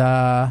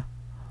that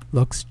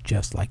looks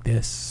just like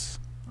this.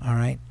 All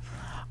right.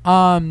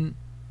 All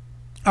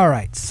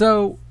right,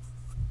 so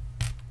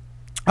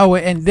oh,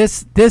 and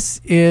this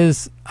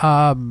is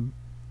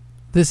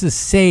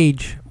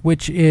Sage,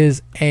 which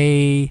is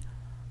a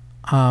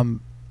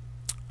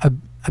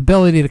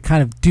ability to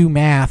kind of do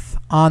math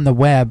on the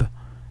web.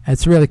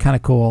 It's really kind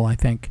of cool, I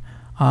think.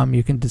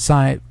 You can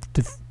decide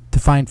to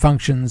define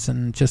functions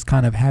and just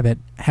kind of have it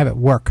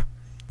work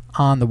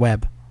on the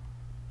web.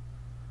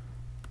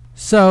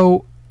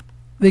 So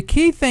the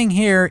key thing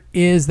here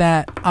is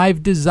that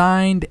I've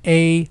designed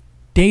a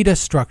data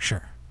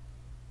structure.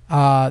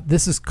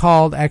 This is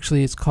called,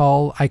 actually I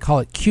call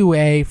it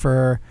QA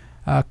for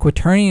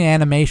quaternion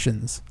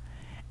animations.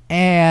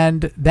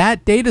 And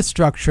that data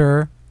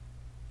structure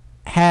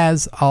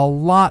has a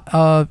lot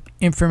of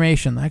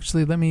information.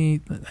 Actually,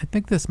 I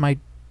think this might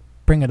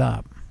bring it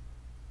up.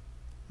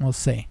 We'll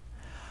see.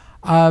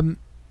 And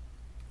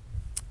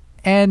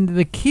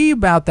the key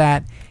about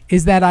that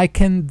is that I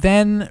can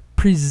then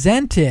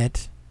present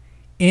it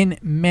in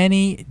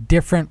many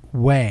different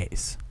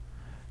ways.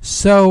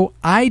 So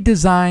I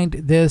designed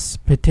this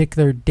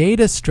particular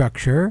data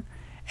structure,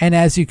 and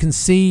as you can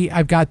see,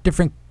 I've got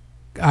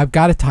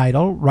a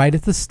title right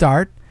at the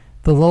start.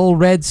 The little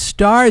red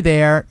star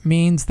there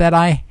means that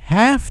I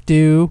have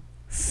to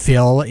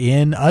fill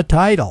in a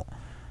title.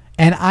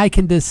 And I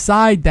can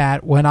decide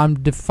that when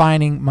I'm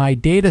defining my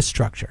data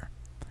structure.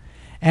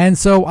 And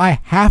so I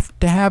have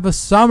to have a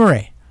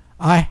summary.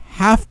 I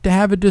have to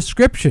have a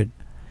description.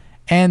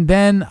 And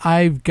then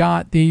I've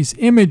got these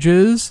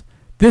images.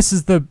 This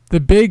is the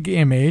big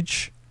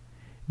image.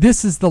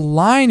 This is the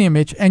line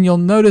image. And you'll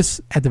notice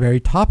at the very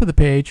top of the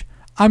page,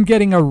 I'm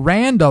getting a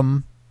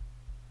random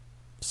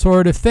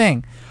sort of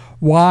thing.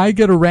 Why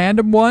get a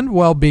random one?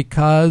 Well,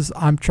 because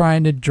I'm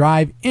trying to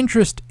drive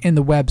interest in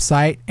the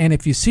website. And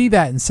if you see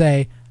that and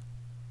say,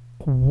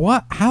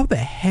 what the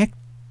heck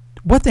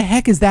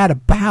is that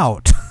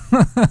about?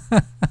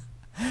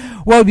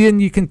 Well,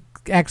 then you can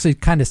actually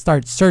kind of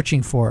start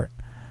searching for it.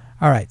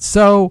 All right,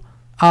 so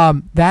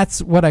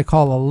that's what I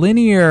call the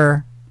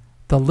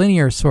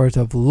linear sort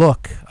of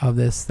look of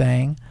this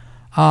thing.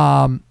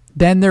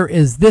 Then there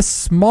is this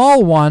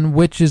small one,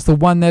 which is the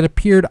one that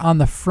appeared on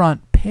the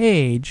front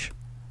page.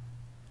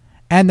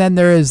 And then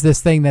there is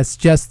this thing that's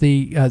just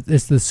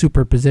it's the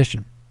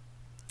superposition.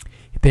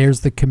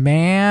 There's the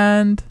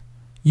command.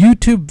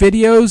 YouTube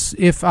videos,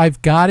 if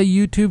I've got a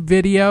YouTube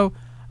video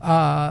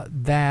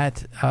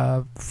that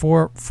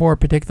for a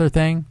particular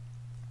thing.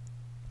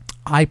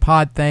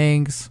 iPod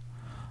things.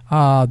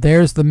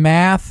 There's the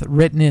math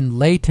written in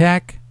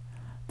LaTeX.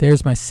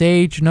 There's my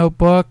Sage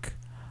notebook.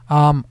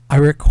 I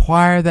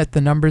require that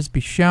the numbers be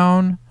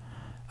shown.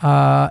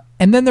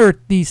 And then there are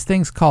these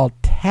things called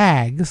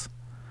tags.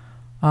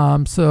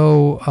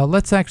 So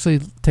let's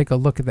actually take a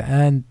look at the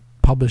end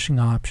publishing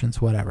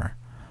options, whatever.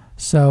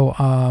 So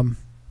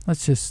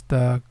let's just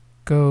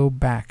go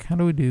back. How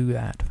do we do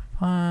that?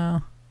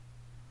 File,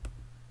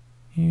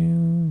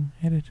 you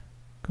edit,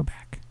 go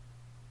back.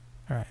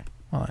 All right.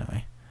 Well,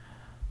 anyway.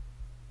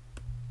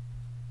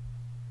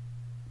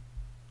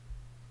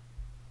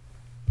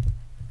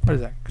 What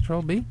is that?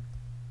 Control B?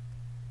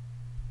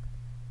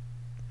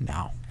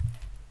 No.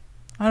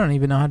 I don't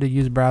even know how to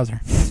use a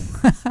browser.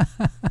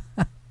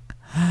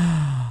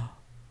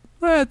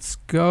 Let's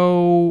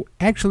go.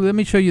 Actually, let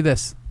me show you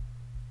this.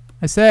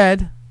 I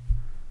said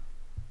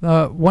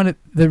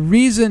the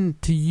reason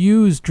to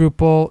use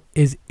Drupal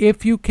is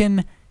if you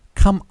can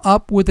come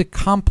up with a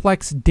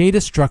complex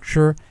data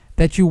structure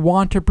that you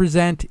want to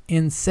present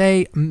in,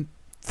 say,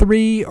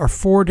 3 or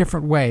 4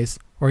 different ways,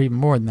 or even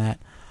more than that.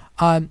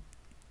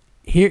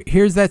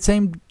 Here's that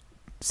same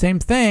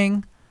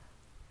thing,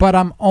 but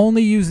I'm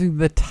only using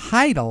the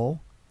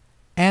title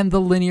and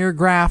the linear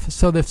graph,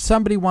 so that if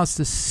somebody wants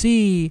to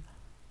see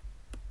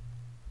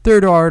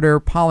third-order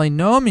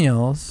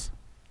polynomials,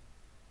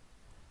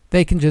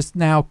 they can just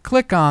now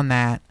click on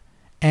that,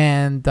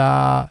 and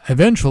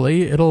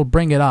eventually it'll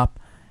bring it up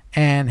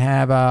and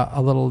have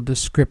a little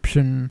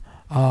description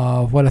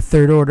of what a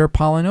third-order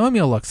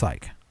polynomial looks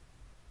like.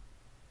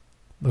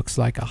 Looks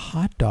like a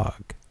hot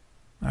dog.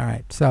 All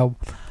right, so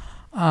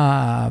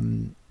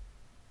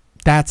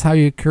that's how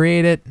you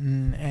create it,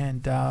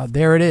 and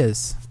there it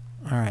is.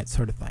 All right,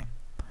 sort of thing.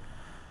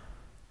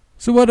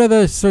 So what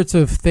other sorts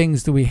of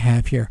things do we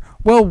have here?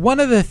 Well,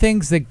 one of the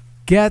things that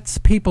gets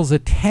people's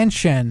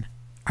attention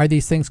are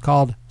these things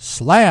called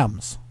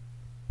slams.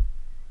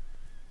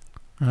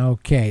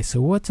 Okay,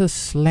 so what's a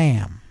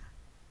slam?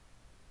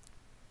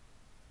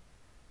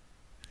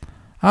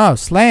 Oh,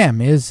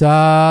 slam is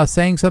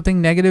saying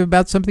something negative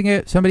about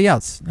somebody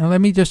else. Now let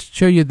me just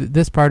show you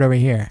this part over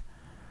here.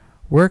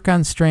 Work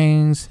on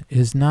strings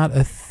is not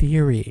a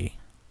theory.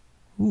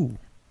 Ooh.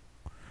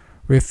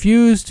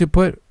 Refuse to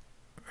put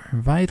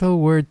vital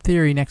word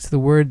theory next to the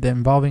word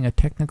involving a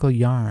technical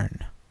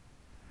yarn.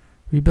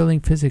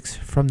 Rebuilding physics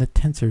from the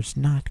tensors,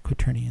 not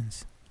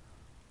quaternions.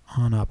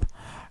 On up.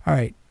 All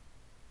right.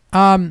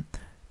 And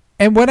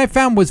what I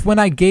found was when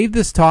I gave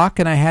this talk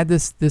and I had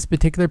this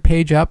particular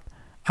page up,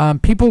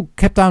 people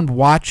kept on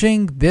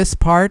watching this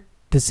part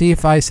to see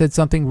if I said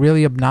something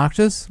really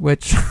obnoxious,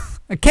 which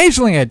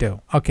occasionally I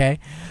do. Okay.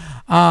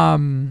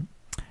 And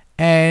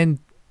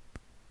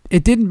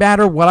it didn't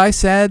matter what I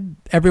said.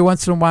 Every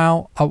once in a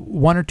while,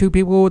 1 or 2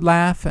 people would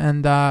laugh,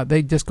 and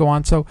they'd just go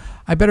on. So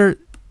I better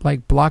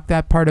like block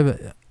that part of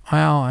it.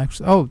 Well,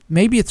 actually, oh,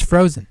 maybe it's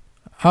frozen.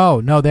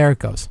 Oh no, there it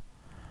goes.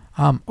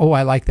 Oh,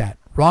 I like that.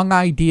 Wrong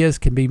ideas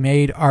can be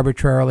made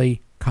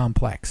arbitrarily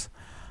complex.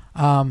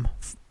 A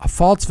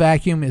false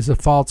vacuum is a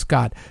false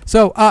god.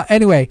 So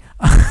anyway,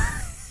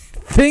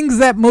 things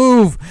that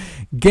move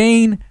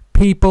gain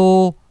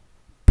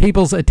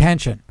people's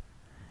attention,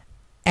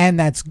 and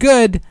that's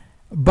good.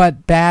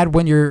 But bad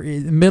when you're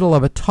in the middle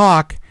of a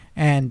talk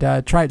and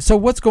try it. So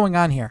what's going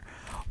on here?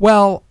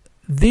 Well,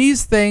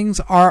 these things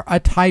are a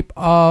type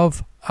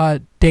of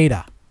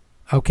data,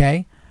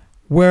 okay,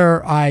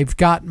 where I've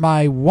got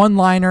my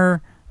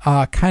one-liner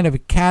kind of a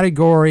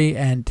category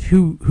and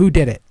who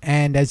did it.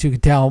 And as you can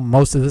tell,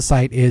 most of the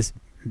site is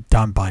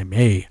done by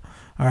me.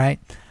 All right.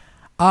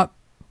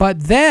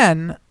 But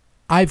then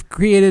I've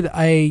created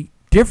a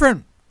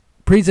different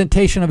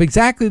presentation of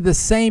exactly the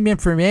same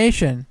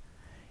information.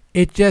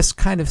 It just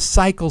kind of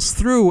cycles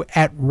through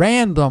at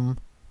random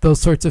those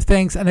sorts of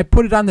things, and I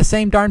put it on the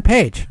same darn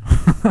page.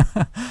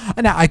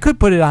 Now, I could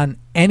put it on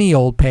any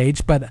old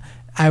page, but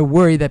I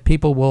worry that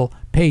people will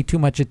pay too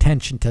much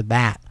attention to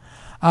that.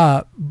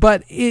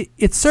 But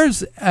it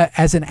serves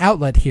as an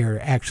outlet here,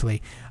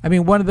 actually. I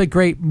mean, one of the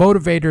great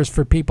motivators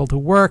for people to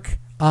work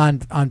on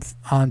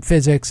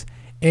physics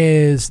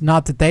is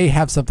not that they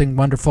have something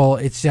wonderful,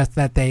 it's just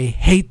that they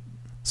hate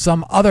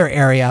some other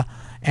area,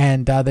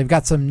 and they've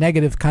got some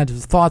negative kinds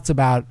of thoughts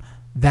about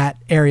that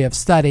area of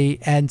study,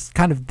 and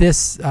kind of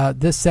this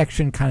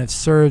section kind of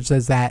serves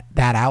as that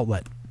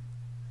outlet.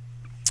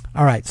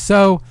 All right,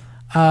 so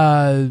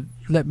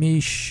let me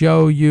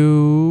show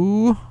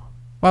you,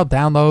 well,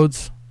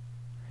 downloads.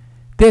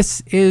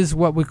 This is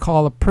what we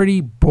call a pretty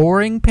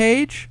boring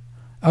page.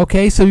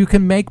 Okay, so you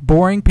can make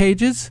boring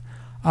pages.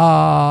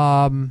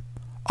 Oh,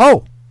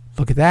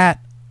 look at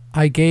that.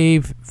 I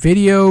gave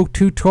video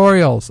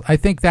tutorials. I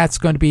think that's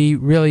going to be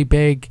really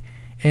big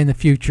in the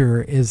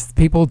future, is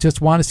people just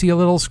want to see a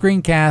little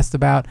screencast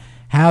about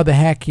how the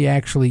heck you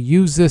actually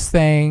use this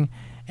thing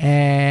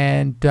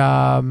and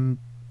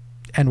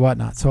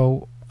whatnot.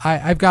 So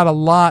I've got a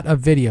lot of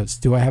videos.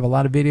 Do I have a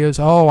lot of videos?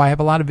 Oh, I have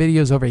a lot of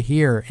videos over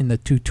here in the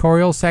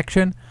tutorial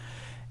section,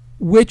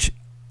 which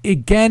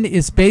again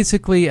is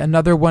basically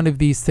another one of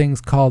these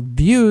things called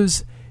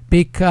views,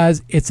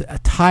 because it's a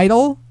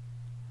title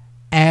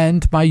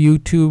and my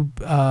YouTube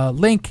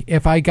link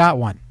if I got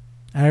one.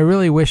 And I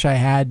really wish I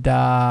had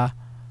a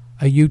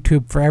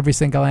YouTube for every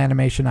single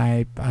animation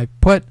I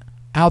put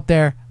out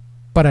there,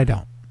 but I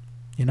don't.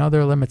 You know,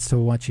 there are limits to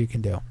what you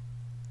can do.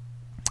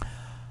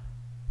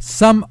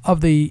 Some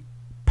of the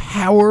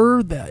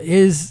power that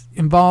is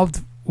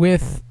involved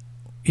with,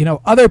 you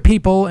know, other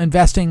people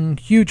investing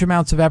huge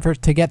amounts of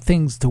effort to get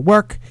things to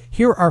work.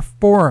 Here are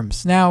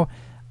forums. Now,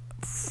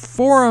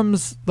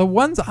 forums, the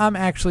ones I'm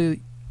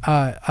actually,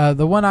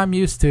 the one I'm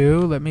used to,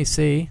 let me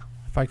see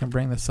if I can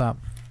bring this up.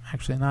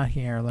 Actually, not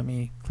here. Let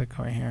me click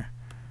over here.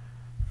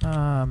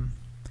 The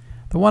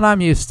one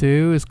I'm used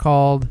to is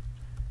called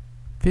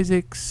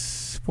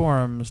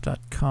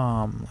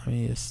physicsforums.com. Let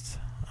me just,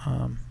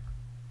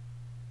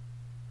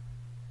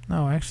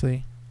 no,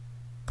 actually,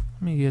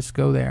 let me just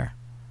go there.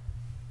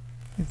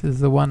 I think this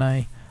is the one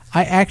I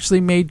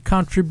actually made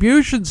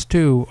contributions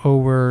to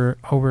over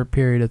a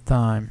period of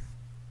time.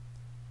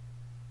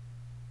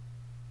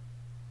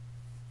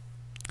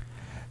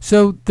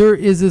 So there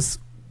is this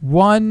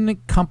one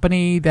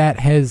company that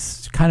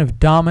has kind of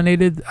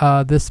dominated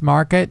this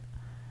market,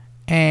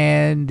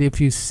 and if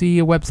you see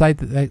a website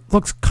that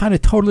looks kind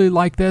of totally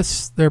like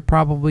this, they're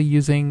probably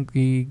using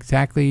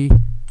exactly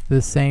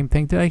the same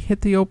thing. Did I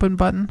hit the open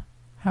button?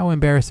 How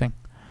embarrassing.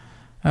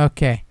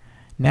 Okay,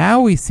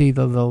 now we see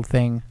the little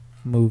thing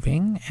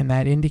moving, and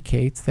that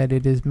indicates that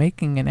it is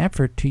making an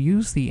effort to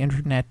use the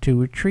internet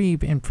to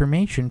retrieve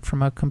information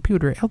from a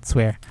computer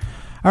elsewhere.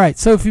 All right,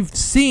 so if you've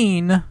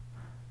seen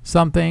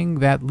something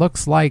that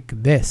looks like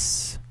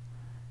this,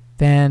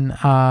 then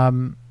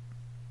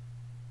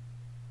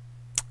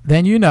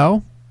you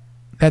know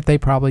that they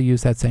probably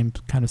use that same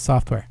kind of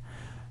software.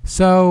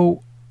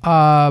 So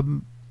I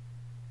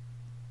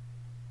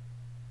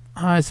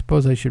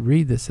suppose I should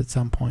read this at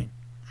some point.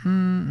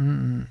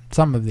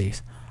 Some of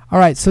these. All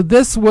right, so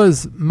this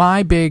was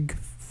my big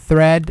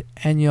thread,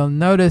 and you'll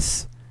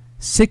notice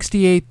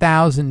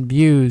 68,000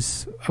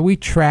 views. We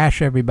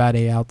trash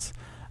everybody else.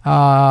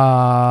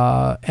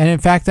 And in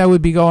fact, I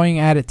would be going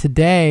at it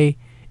today,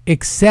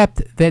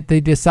 except that they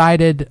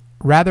decided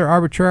rather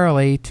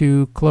arbitrarily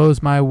to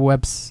close my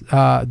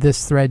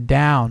this thread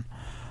down.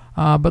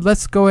 But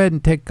let's go ahead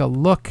and take a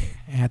look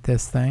at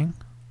this thing.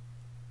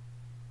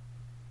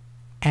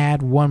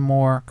 Add one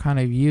more kind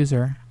of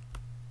user.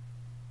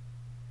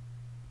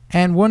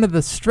 And one of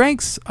the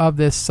strengths of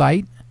this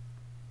site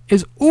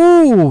is,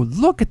 ooh,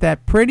 look at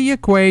that pretty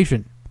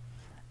equation.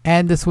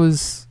 And this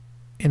was,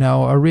 you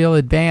know, a real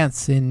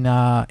advance in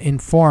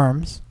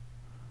forums,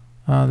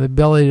 the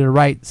ability to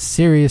write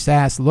serious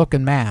ass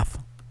looking math.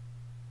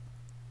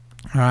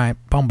 All right,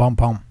 boom, boom,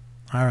 boom.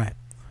 All right,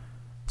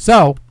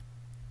 so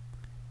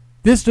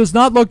this does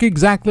not look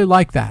exactly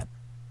like that.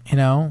 You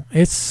know,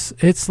 it's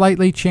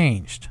slightly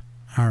changed.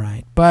 All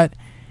right, but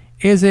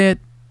is it?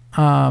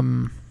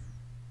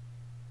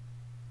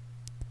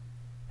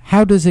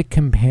 How does it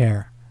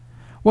compare?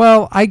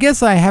 Well, I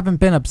guess I haven't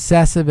been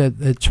obsessive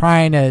at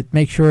trying to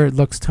make sure it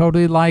looks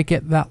totally like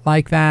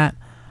that.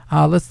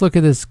 Let's look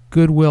at this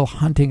Goodwill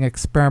Hunting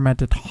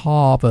experiment at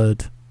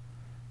Harvard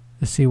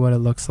to see what it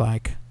looks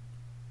like.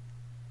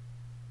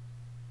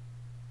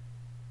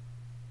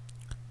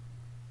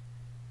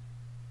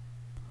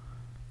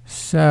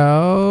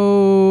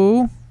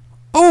 So,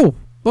 oh,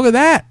 look at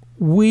that.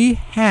 We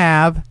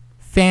have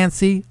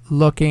fancy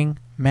looking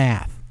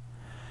math.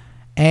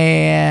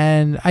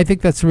 And I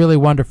think that's really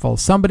wonderful.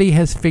 Somebody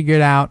has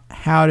figured out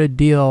how to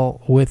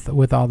deal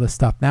with all this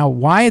stuff. Now,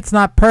 why it's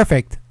not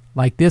perfect,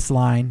 like this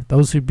line,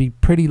 those would be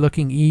pretty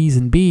looking E's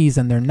and B's,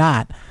 and they're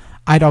not,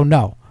 I don't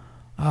know.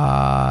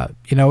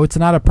 You know, it's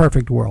not a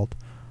perfect world,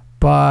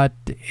 but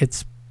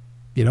it's,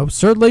 you know,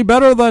 certainly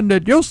better than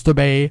it used to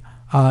be.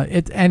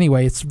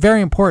 Anyway, it's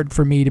very important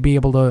for me to be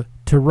able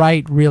to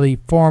write really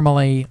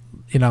formally,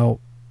 you know,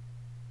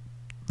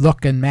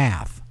 look in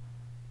math,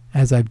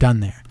 as I've done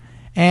there.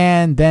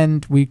 And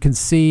then we can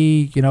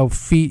see, you know,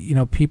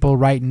 people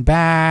writing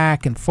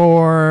back and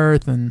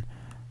forth, and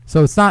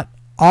so it's not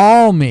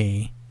all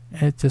me.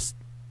 It's just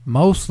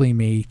mostly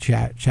me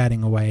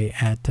chatting away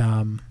at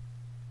in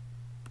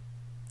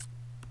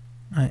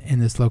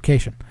this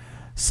location.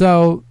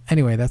 So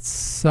anyway,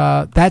 that's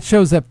that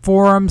shows that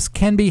forums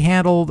can be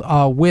handled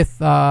with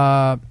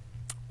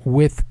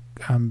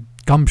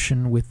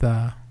gumption,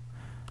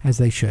 as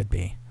they should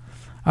be.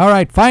 All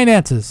right,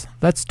 finances.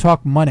 Let's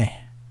talk money.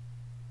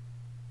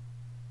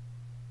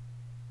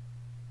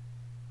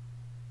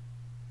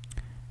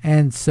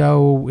 And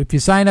so if you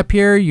sign up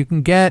here, you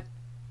can get,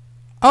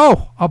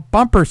 oh, a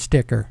bumper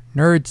sticker.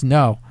 Nerds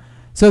know.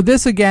 So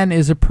this again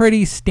is a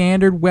pretty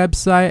standard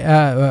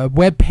website,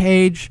 web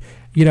page.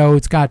 You know,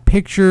 it's got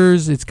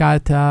pictures, it's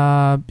got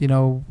you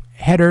know,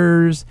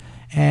 headers,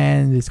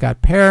 and it's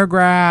got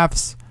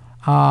paragraphs,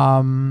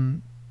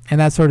 and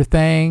that sort of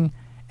thing.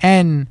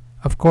 And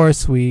of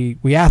course, we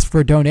ask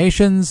for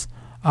donations.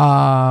 We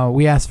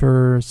ask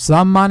for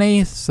some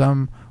money.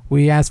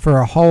 We ask for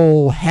a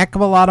whole heck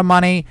of a lot of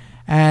money.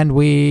 And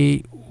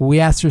we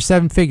asked for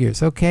 7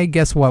 figures. Okay,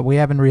 guess what? We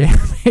haven't really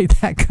made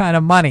that kind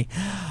of money.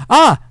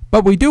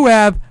 But we do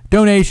have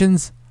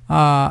donations.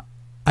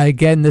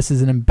 Again, this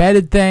is an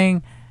embedded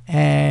thing,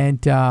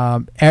 and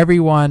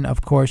everyone,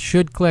 of course,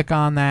 should click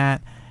on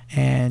that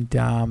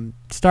and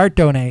start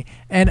donating.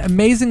 And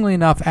amazingly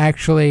enough,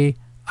 actually,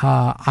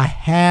 I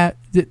had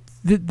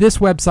this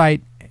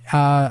website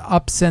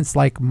up since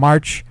like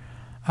March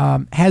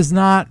has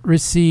not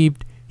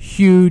received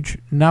huge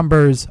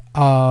numbers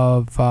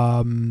of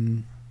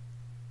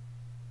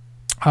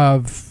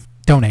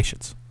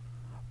donations,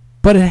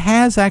 but it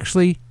has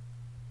actually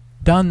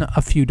done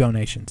a few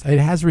donations. It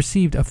has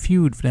received a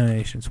few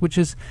donations, which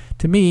is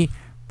to me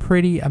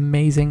pretty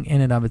amazing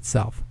in and of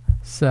itself.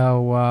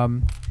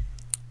 So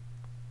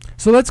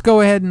so let's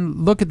go ahead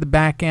and look at the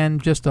back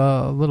end, just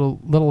a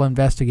little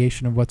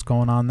investigation of what's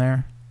going on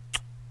there.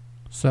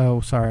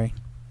 So sorry,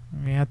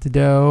 we have to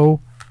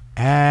do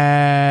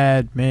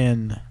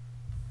admin.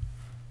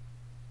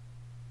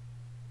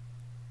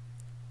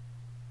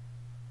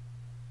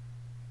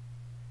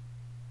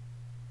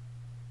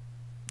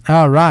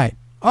 All right.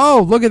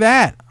 Oh, look at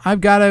that. I've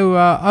got to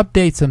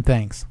update some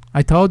things.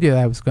 I told you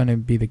that was going to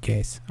be the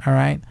case. All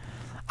right.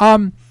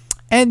 And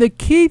the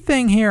key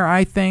thing here,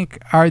 I think,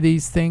 are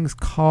these things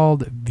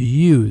called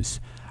views.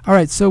 All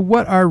right. So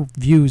what are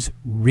views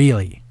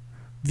really?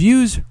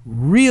 Views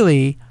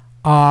really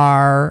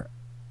are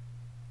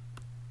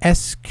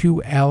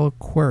SQL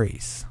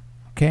queries.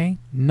 Okay.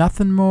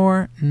 Nothing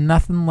more,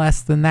 nothing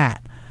less than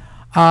that.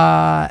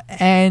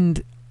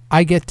 And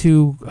I get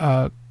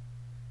to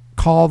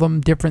call them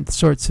different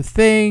sorts of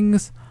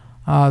things,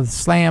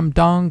 slam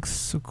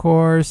dunks, of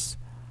course.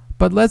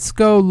 But let's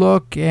go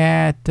look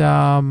at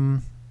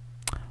the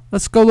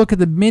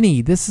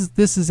mini. This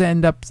is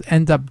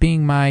ends up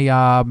being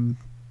my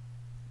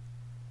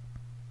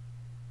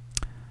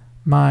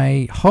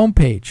my home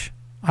page.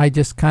 I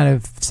just kind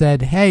of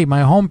said, hey,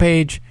 my home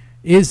page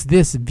is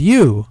this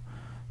view.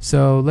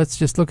 So let's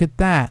just look at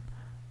that.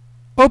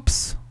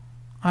 Oops,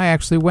 I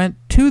actually went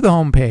to the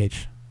home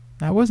page.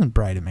 That wasn't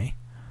bright of me.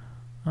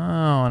 Oh,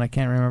 and I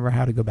can't remember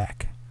how to go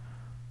back.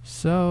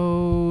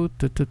 So,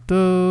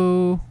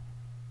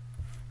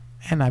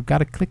 and I've got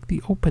to click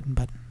the open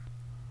button.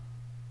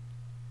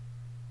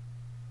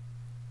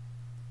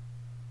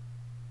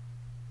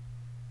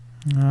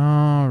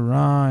 All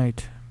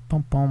right.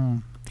 Bum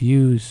bum.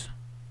 Views.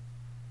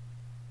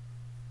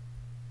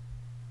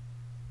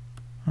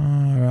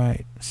 All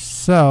right.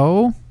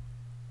 So,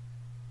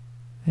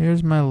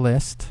 here's my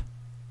list.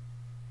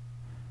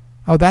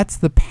 Oh, that's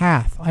the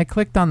path. I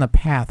clicked on the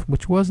path,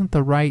 which wasn't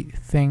the right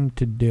thing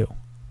to do.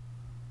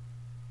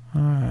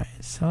 Alright,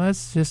 so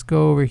let's just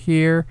go over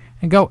here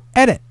and go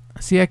edit.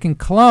 See, I can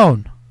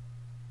clone.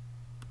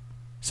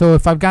 So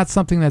if I've got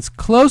something that's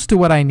close to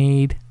what I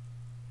need,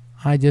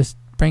 I just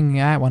bring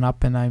that one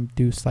up and I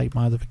do slight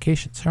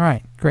modifications.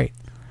 Alright, great.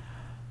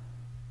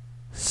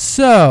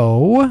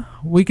 So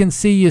we can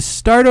see you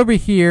start over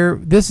here.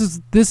 This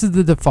is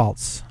the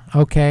defaults,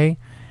 okay?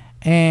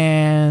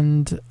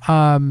 And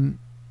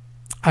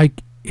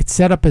it's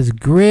set up as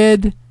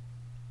grid.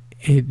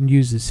 It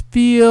uses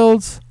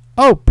fields.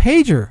 Oh,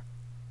 pager.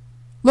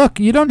 Look,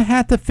 you don't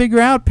have to figure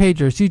out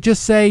pagers. You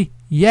just say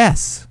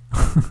yes.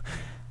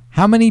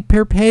 How many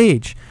per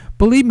page?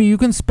 Believe me, you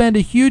can spend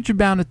a huge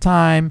amount of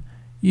time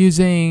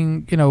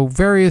using,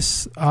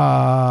 various,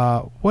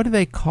 what do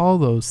they call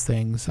those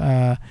things?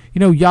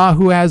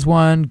 Yahoo has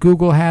one,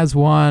 Google has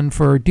one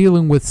for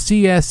dealing with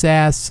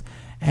CSS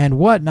and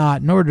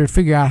whatnot in order to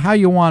figure out how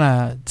you want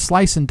to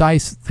slice and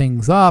dice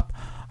things up.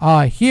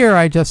 Here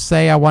I just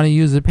say I want to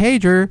use a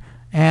pager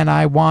and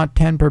I want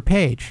 10 per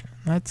page.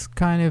 That's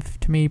kind of,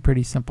 to me,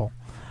 pretty simple.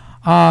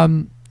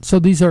 So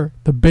these are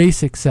the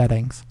basic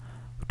settings.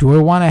 Do I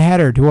want a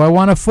header? Do I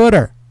want a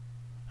footer?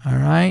 All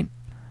right.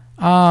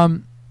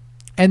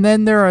 And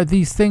then there are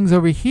these things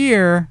over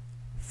here,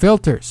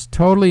 filters,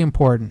 totally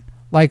important.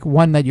 Like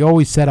one that you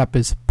always set up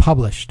is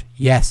published.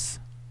 Yes,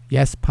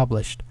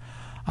 published.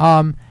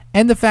 And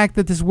the fact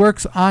that this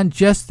works on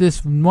just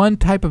this one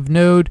type of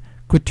node,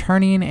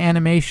 quaternion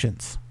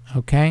animations.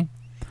 Okay.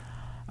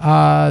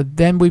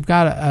 Then we've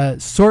got a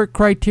sort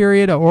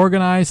criteria to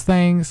organize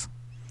things.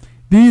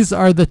 These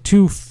are the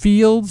two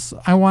fields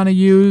I want to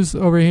use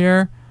over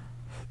here.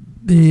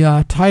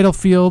 The title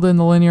field and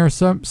the linear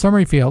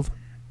summary field.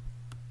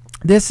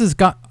 This is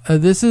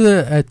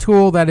a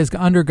tool that has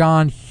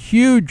undergone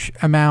huge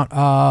amount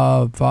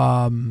of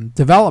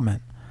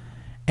development,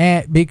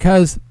 and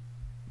because,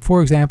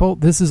 for example,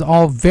 this is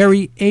all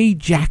very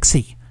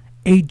Ajaxian,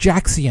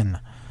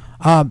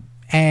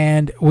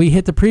 and we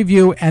hit the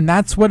preview, and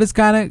that's what it's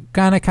gonna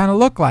kind of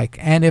look like.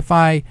 And if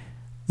I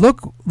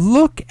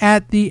look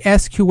at the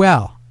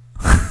SQL.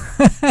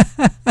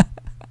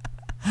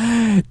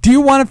 Do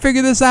you want to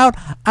figure this out?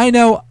 I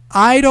know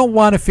I don't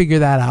want to figure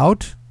that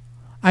out.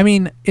 I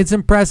mean, it's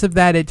impressive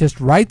that it just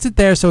writes it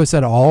there. So it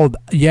said, "Oh,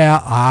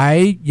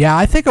 I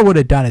think I would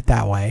have done it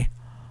that way.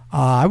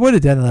 I would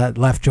have done that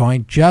left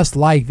join just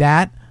like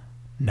that."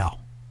 No,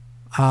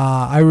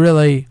 and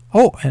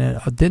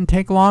it didn't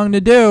take long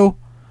to do.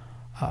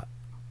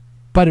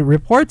 But it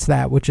reports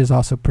that, which is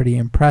also pretty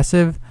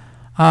impressive.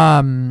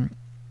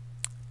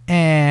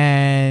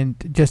 And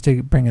just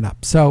to bring it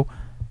up, so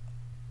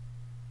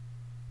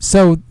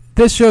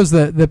this shows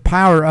the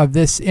power of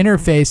this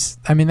interface.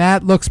 I mean,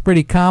 that looks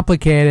pretty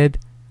complicated.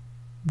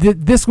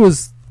 This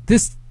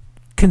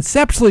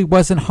conceptually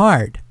wasn't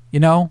hard,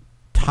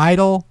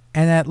 title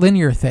and that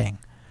linear thing.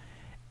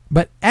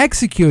 But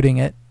executing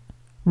it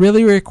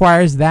really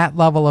requires that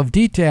level of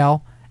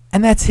detail,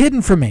 and that's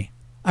hidden from me.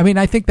 I mean,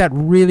 I think that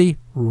really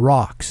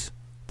rocks.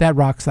 That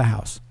rocks the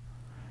house.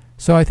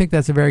 So I think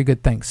that's a very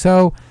good thing.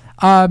 So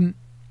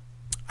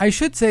I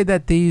should say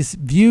that these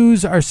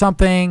views are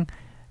something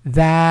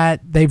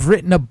that they've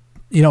written a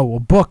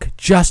book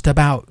just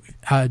about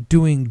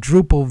doing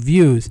Drupal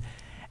views.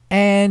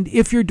 And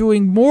if you're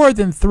doing more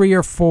than 3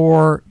 or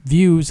 4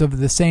 views of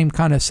the same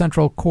kind of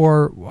central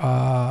core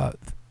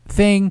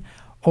thing,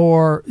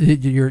 or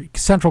your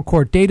central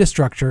core data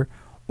structure,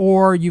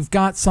 or you've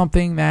got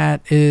something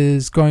that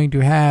is going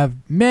to have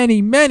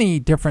many, many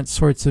different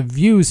sorts of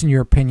views in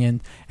your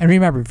opinion. And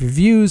remember, if your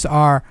views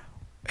are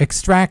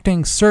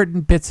extracting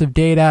certain bits of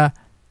data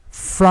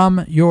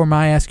from your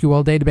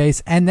MySQL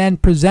database and then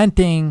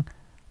presenting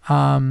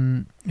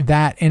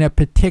that in a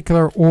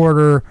particular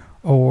order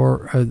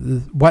or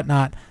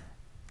whatnot,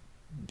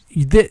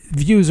 the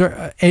views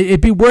are,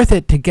 it'd be worth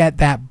it to get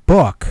that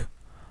book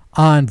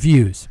on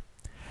views.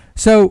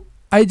 So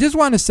I just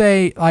want to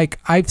say, like,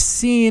 I've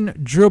seen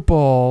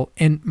Drupal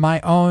in my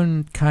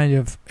own kind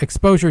of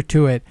exposure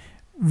to it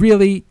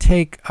really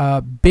take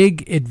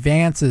big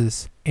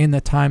advances in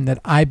the time that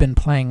I've been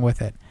playing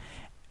with it.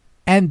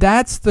 And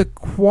that's the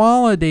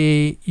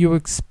quality you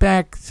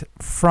expect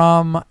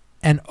from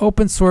an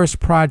open source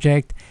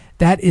project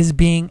that is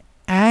being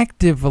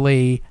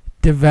actively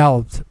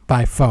developed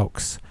by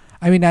folks.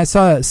 I mean, I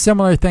saw a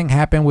similar thing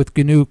happen with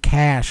GNU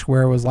Cache,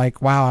 where it was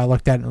like, wow, I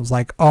looked at it and it was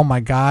like, oh my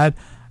God,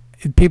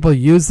 people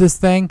use this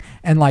thing.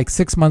 And like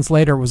 6 months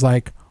later, it was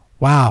like,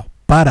 wow,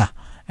 butter.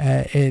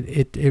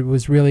 It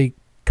was really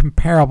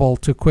comparable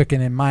to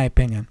Quicken in my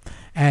opinion.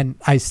 And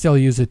I still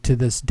use it to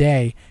this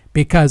day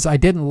because I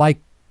didn't like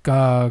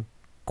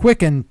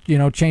Quicken,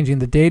 changing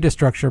the data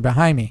structure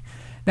behind me.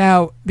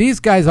 Now,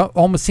 these guys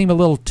almost seem a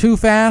little too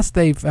fast.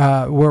 They're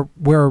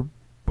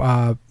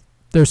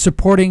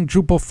supporting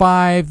Drupal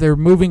 5. They're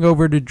moving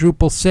over to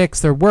Drupal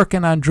 6. They're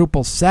working on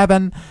Drupal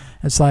 7.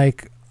 It's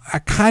like, I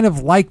kind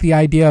of like the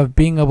idea of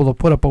being able to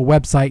put up a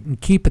website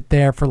and keep it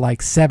there for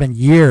like 7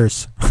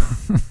 years,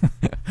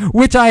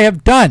 which I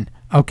have done,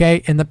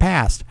 in the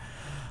past.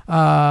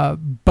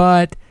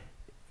 But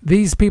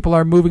these people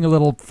are moving a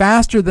little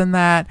faster than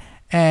that.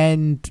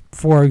 And,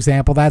 for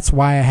example, that's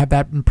why I have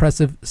that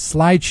impressive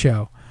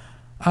slideshow.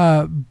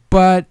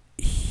 But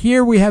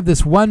here we have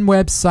this one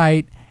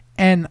website,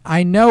 and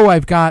I know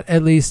I've got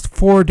at least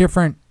 4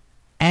 different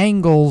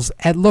angles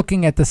at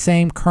looking at the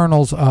same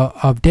kernels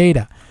of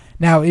data.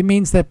 Now, it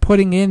means that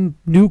putting in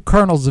new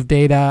kernels of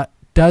data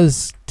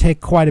does take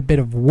quite a bit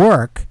of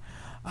work,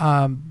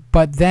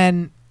 but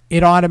then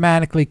it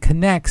automatically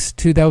connects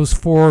to those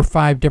 4 or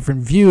 5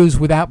 different views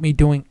without me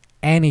doing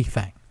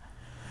anything.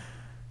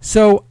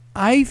 So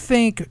I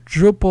think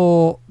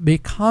Drupal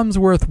becomes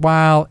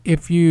worthwhile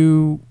if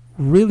you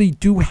really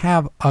do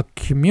have a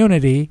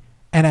community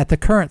And at the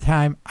current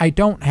time, I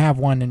don't have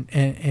one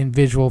in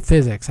visual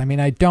physics. I mean,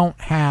 I don't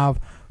have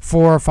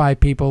 4 or 5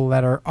 people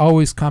that are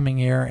always coming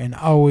here and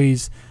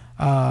always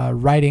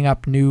writing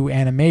up new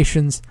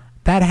animations.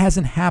 That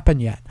hasn't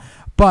happened yet.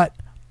 But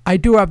I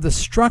do have the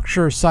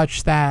structure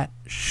such that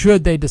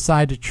should they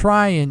decide to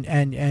try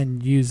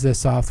and use this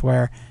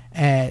software,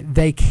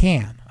 they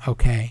can,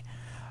 okay?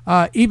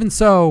 Even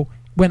so,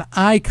 when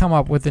I come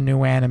up with a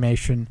new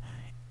animation,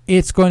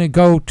 it's going to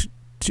go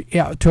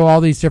to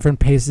all these different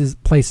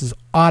places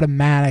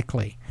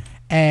automatically,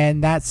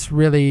 and that's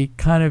really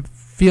kind of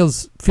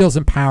feels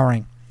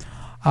empowering.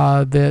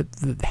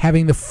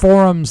 Having the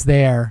forums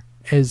there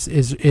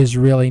is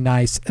really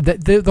nice.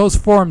 Those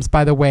forums,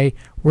 by the way,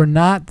 were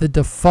not the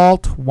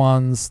default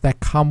ones that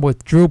come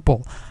with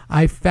Drupal.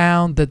 I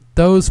found that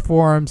those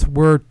forums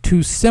were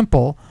too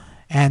simple,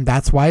 and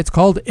that's why it's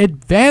called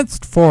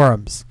advanced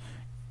forums.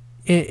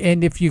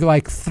 And if you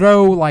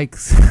throw a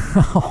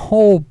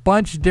whole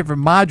bunch of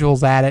different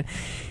modules at it,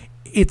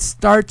 it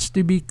starts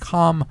to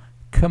become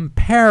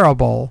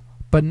comparable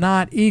but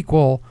not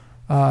equal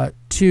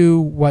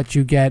to what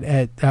you get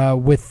at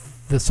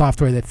with the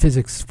software that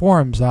Physics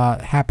Forums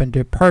happen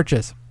to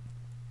purchase.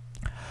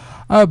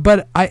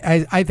 But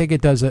I think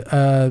it does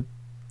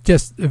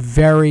just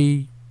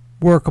very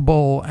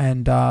workable,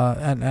 and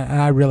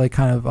I really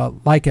kind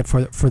of like it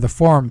for the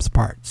forums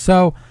part.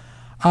 So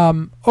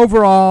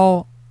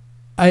overall,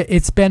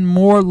 it's been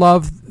more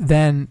love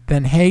than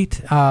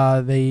hate.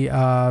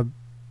 The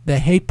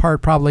hate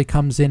part probably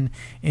comes in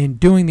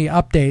doing the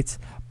updates.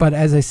 But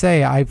as I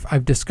say,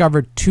 I've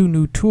discovered 2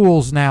 new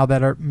tools now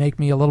that make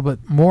me a little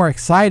bit more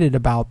excited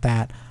about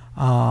that.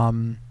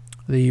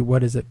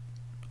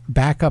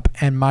 Backup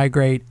and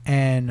Migrate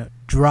and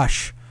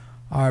Drush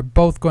are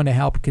both going to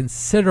help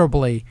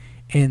considerably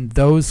in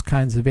those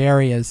kinds of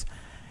areas.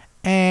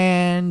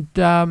 And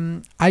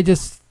I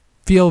just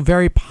feel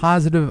very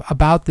positive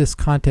about this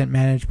content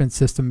management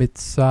system.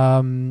 It's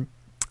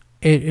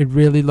it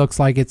really looks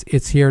like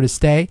it's here to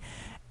stay.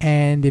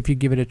 And if you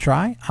give it a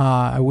try,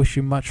 I wish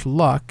you much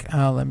luck.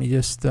 Let me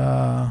just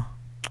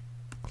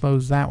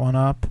close that one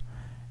up.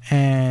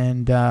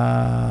 And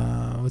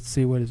let's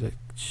see, what is it?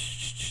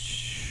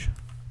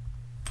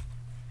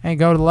 And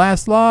go to the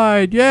last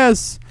slide.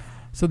 Yes!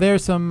 So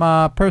there's some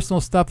personal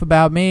stuff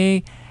about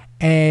me.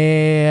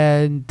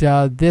 And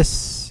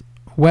this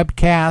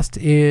webcast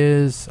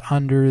is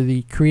under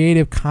the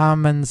Creative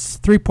Commons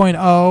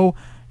 3.0.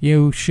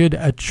 You should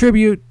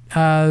attribute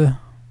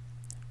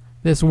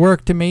this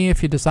work to me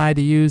if you decide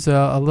to use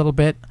a little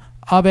bit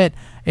of it.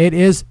 It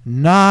is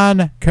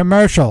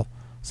non-commercial,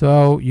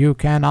 so you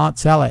cannot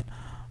sell it.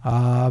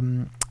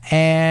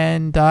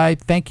 And I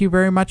thank you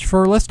very much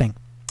for listening.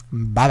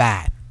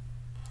 Bye-bye.